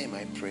Jesus' name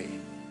I pray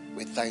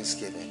with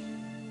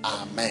thanksgiving.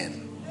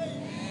 Amen.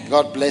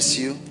 God bless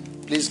you.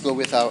 Please go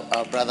with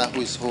our brother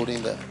who is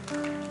holding the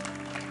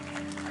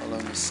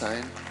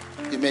sign.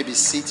 You may be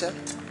seated.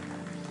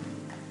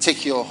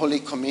 Take your Holy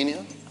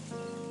Communion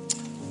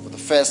for the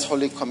first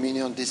Holy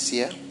Communion this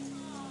year.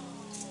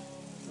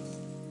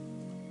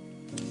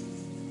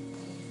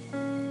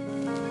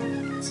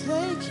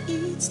 Take,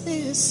 eat,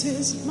 this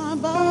is my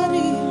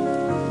body,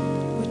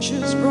 which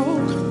is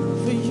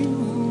broken for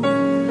you.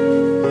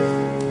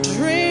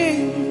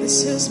 Drink,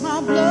 this is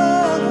my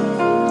blood,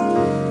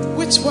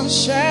 which was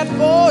shed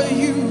for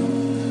you.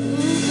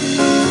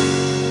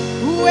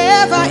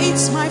 Whoever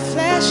eats my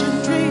flesh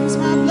and drinks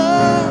my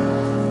blood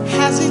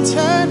has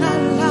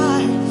eternal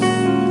life.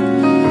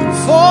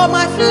 For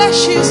my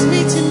flesh is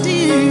meat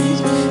indeed,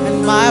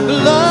 and my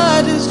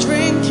blood is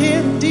drink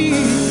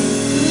indeed.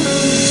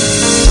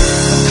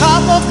 The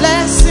cup of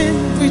blessing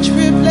which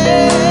we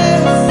bless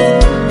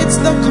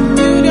the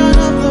communion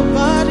of the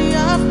body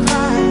of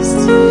Christ,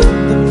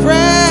 the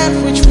bread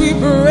which we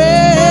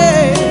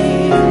break.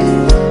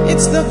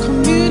 It's the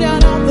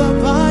communion of the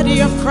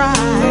body of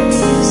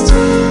Christ.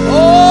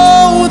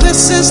 Oh,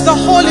 this is the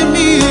holy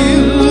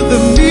meal, the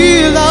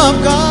meal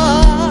of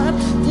God.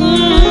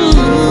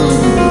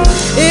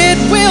 It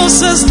will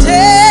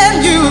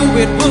sustain you,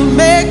 it will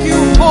make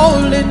you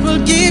whole, it will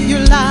give you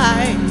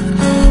life.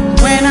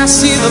 When I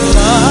see the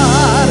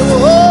blood,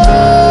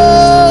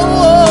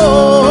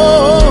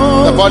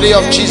 the body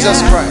of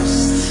Jesus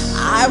Christ,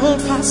 I will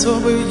pass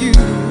over you.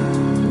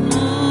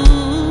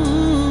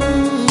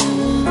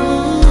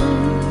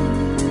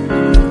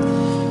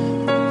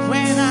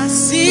 When I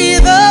see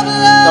the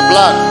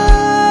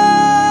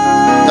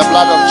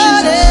blood of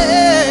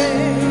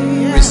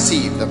Jesus,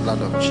 receive the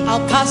blood of Jesus.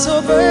 I'll pass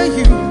over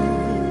you.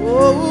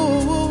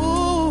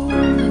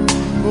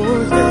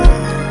 Yeah.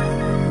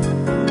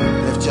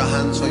 Lift your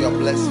hands for your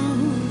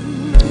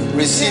blessing.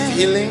 Receive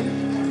healing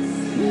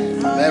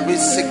from every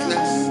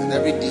sickness and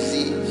every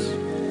disease,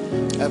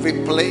 every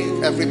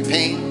plague, every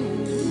pain.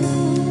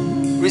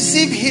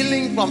 Receive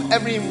healing from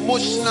every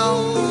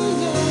emotional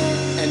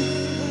and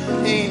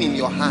pain in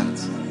your heart.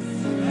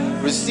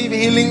 Receive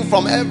healing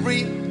from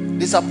every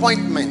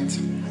disappointment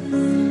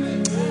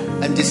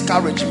and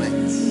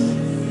discouragement.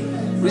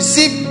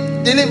 Receive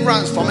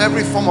deliverance from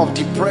every form of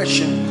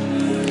depression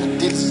and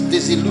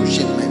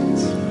disillusionment.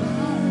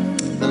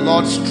 The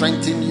Lord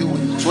strengthen you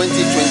in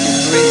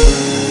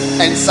 2023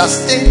 and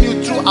sustain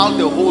you throughout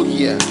the whole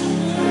year.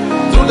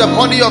 Through the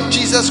body of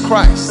Jesus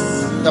Christ,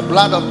 the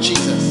blood of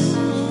Jesus,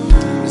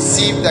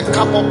 receive the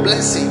cup of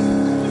blessing.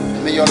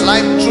 May your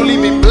life truly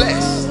be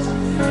blessed.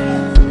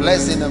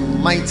 Blessed in a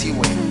mighty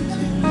way.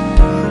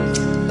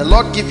 The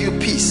Lord give you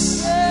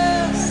peace.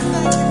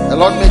 The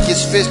Lord make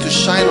his face to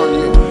shine on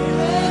you.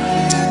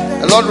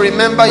 The Lord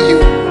remember you.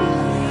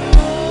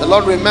 The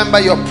Lord remember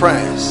your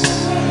prayers.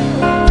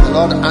 The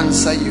Lord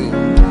answer you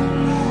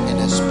in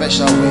a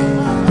special way.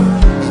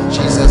 In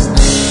Jesus'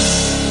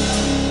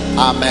 name.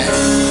 Amen.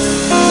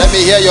 Let me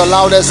hear your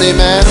loudest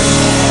amen.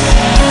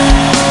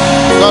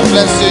 God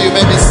bless you. You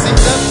may be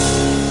seated.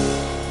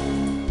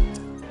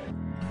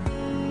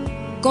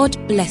 God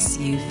bless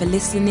you for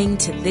listening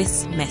to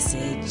this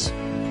message.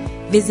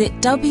 Visit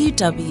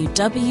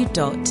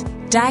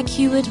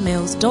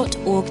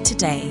www.daghewardmills.org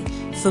today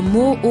for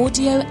more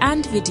audio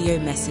and video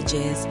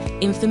messages,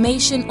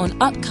 information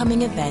on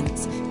upcoming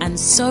events, and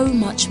so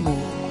much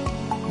more.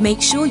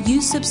 Make sure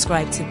you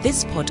subscribe to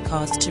this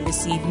podcast to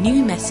receive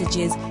new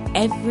messages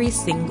every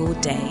single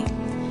day.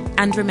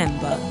 And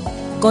remember,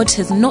 God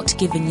has not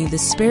given you the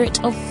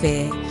spirit of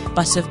fear,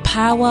 but of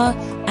power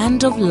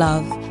and of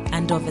love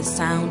and of a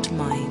sound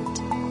mind.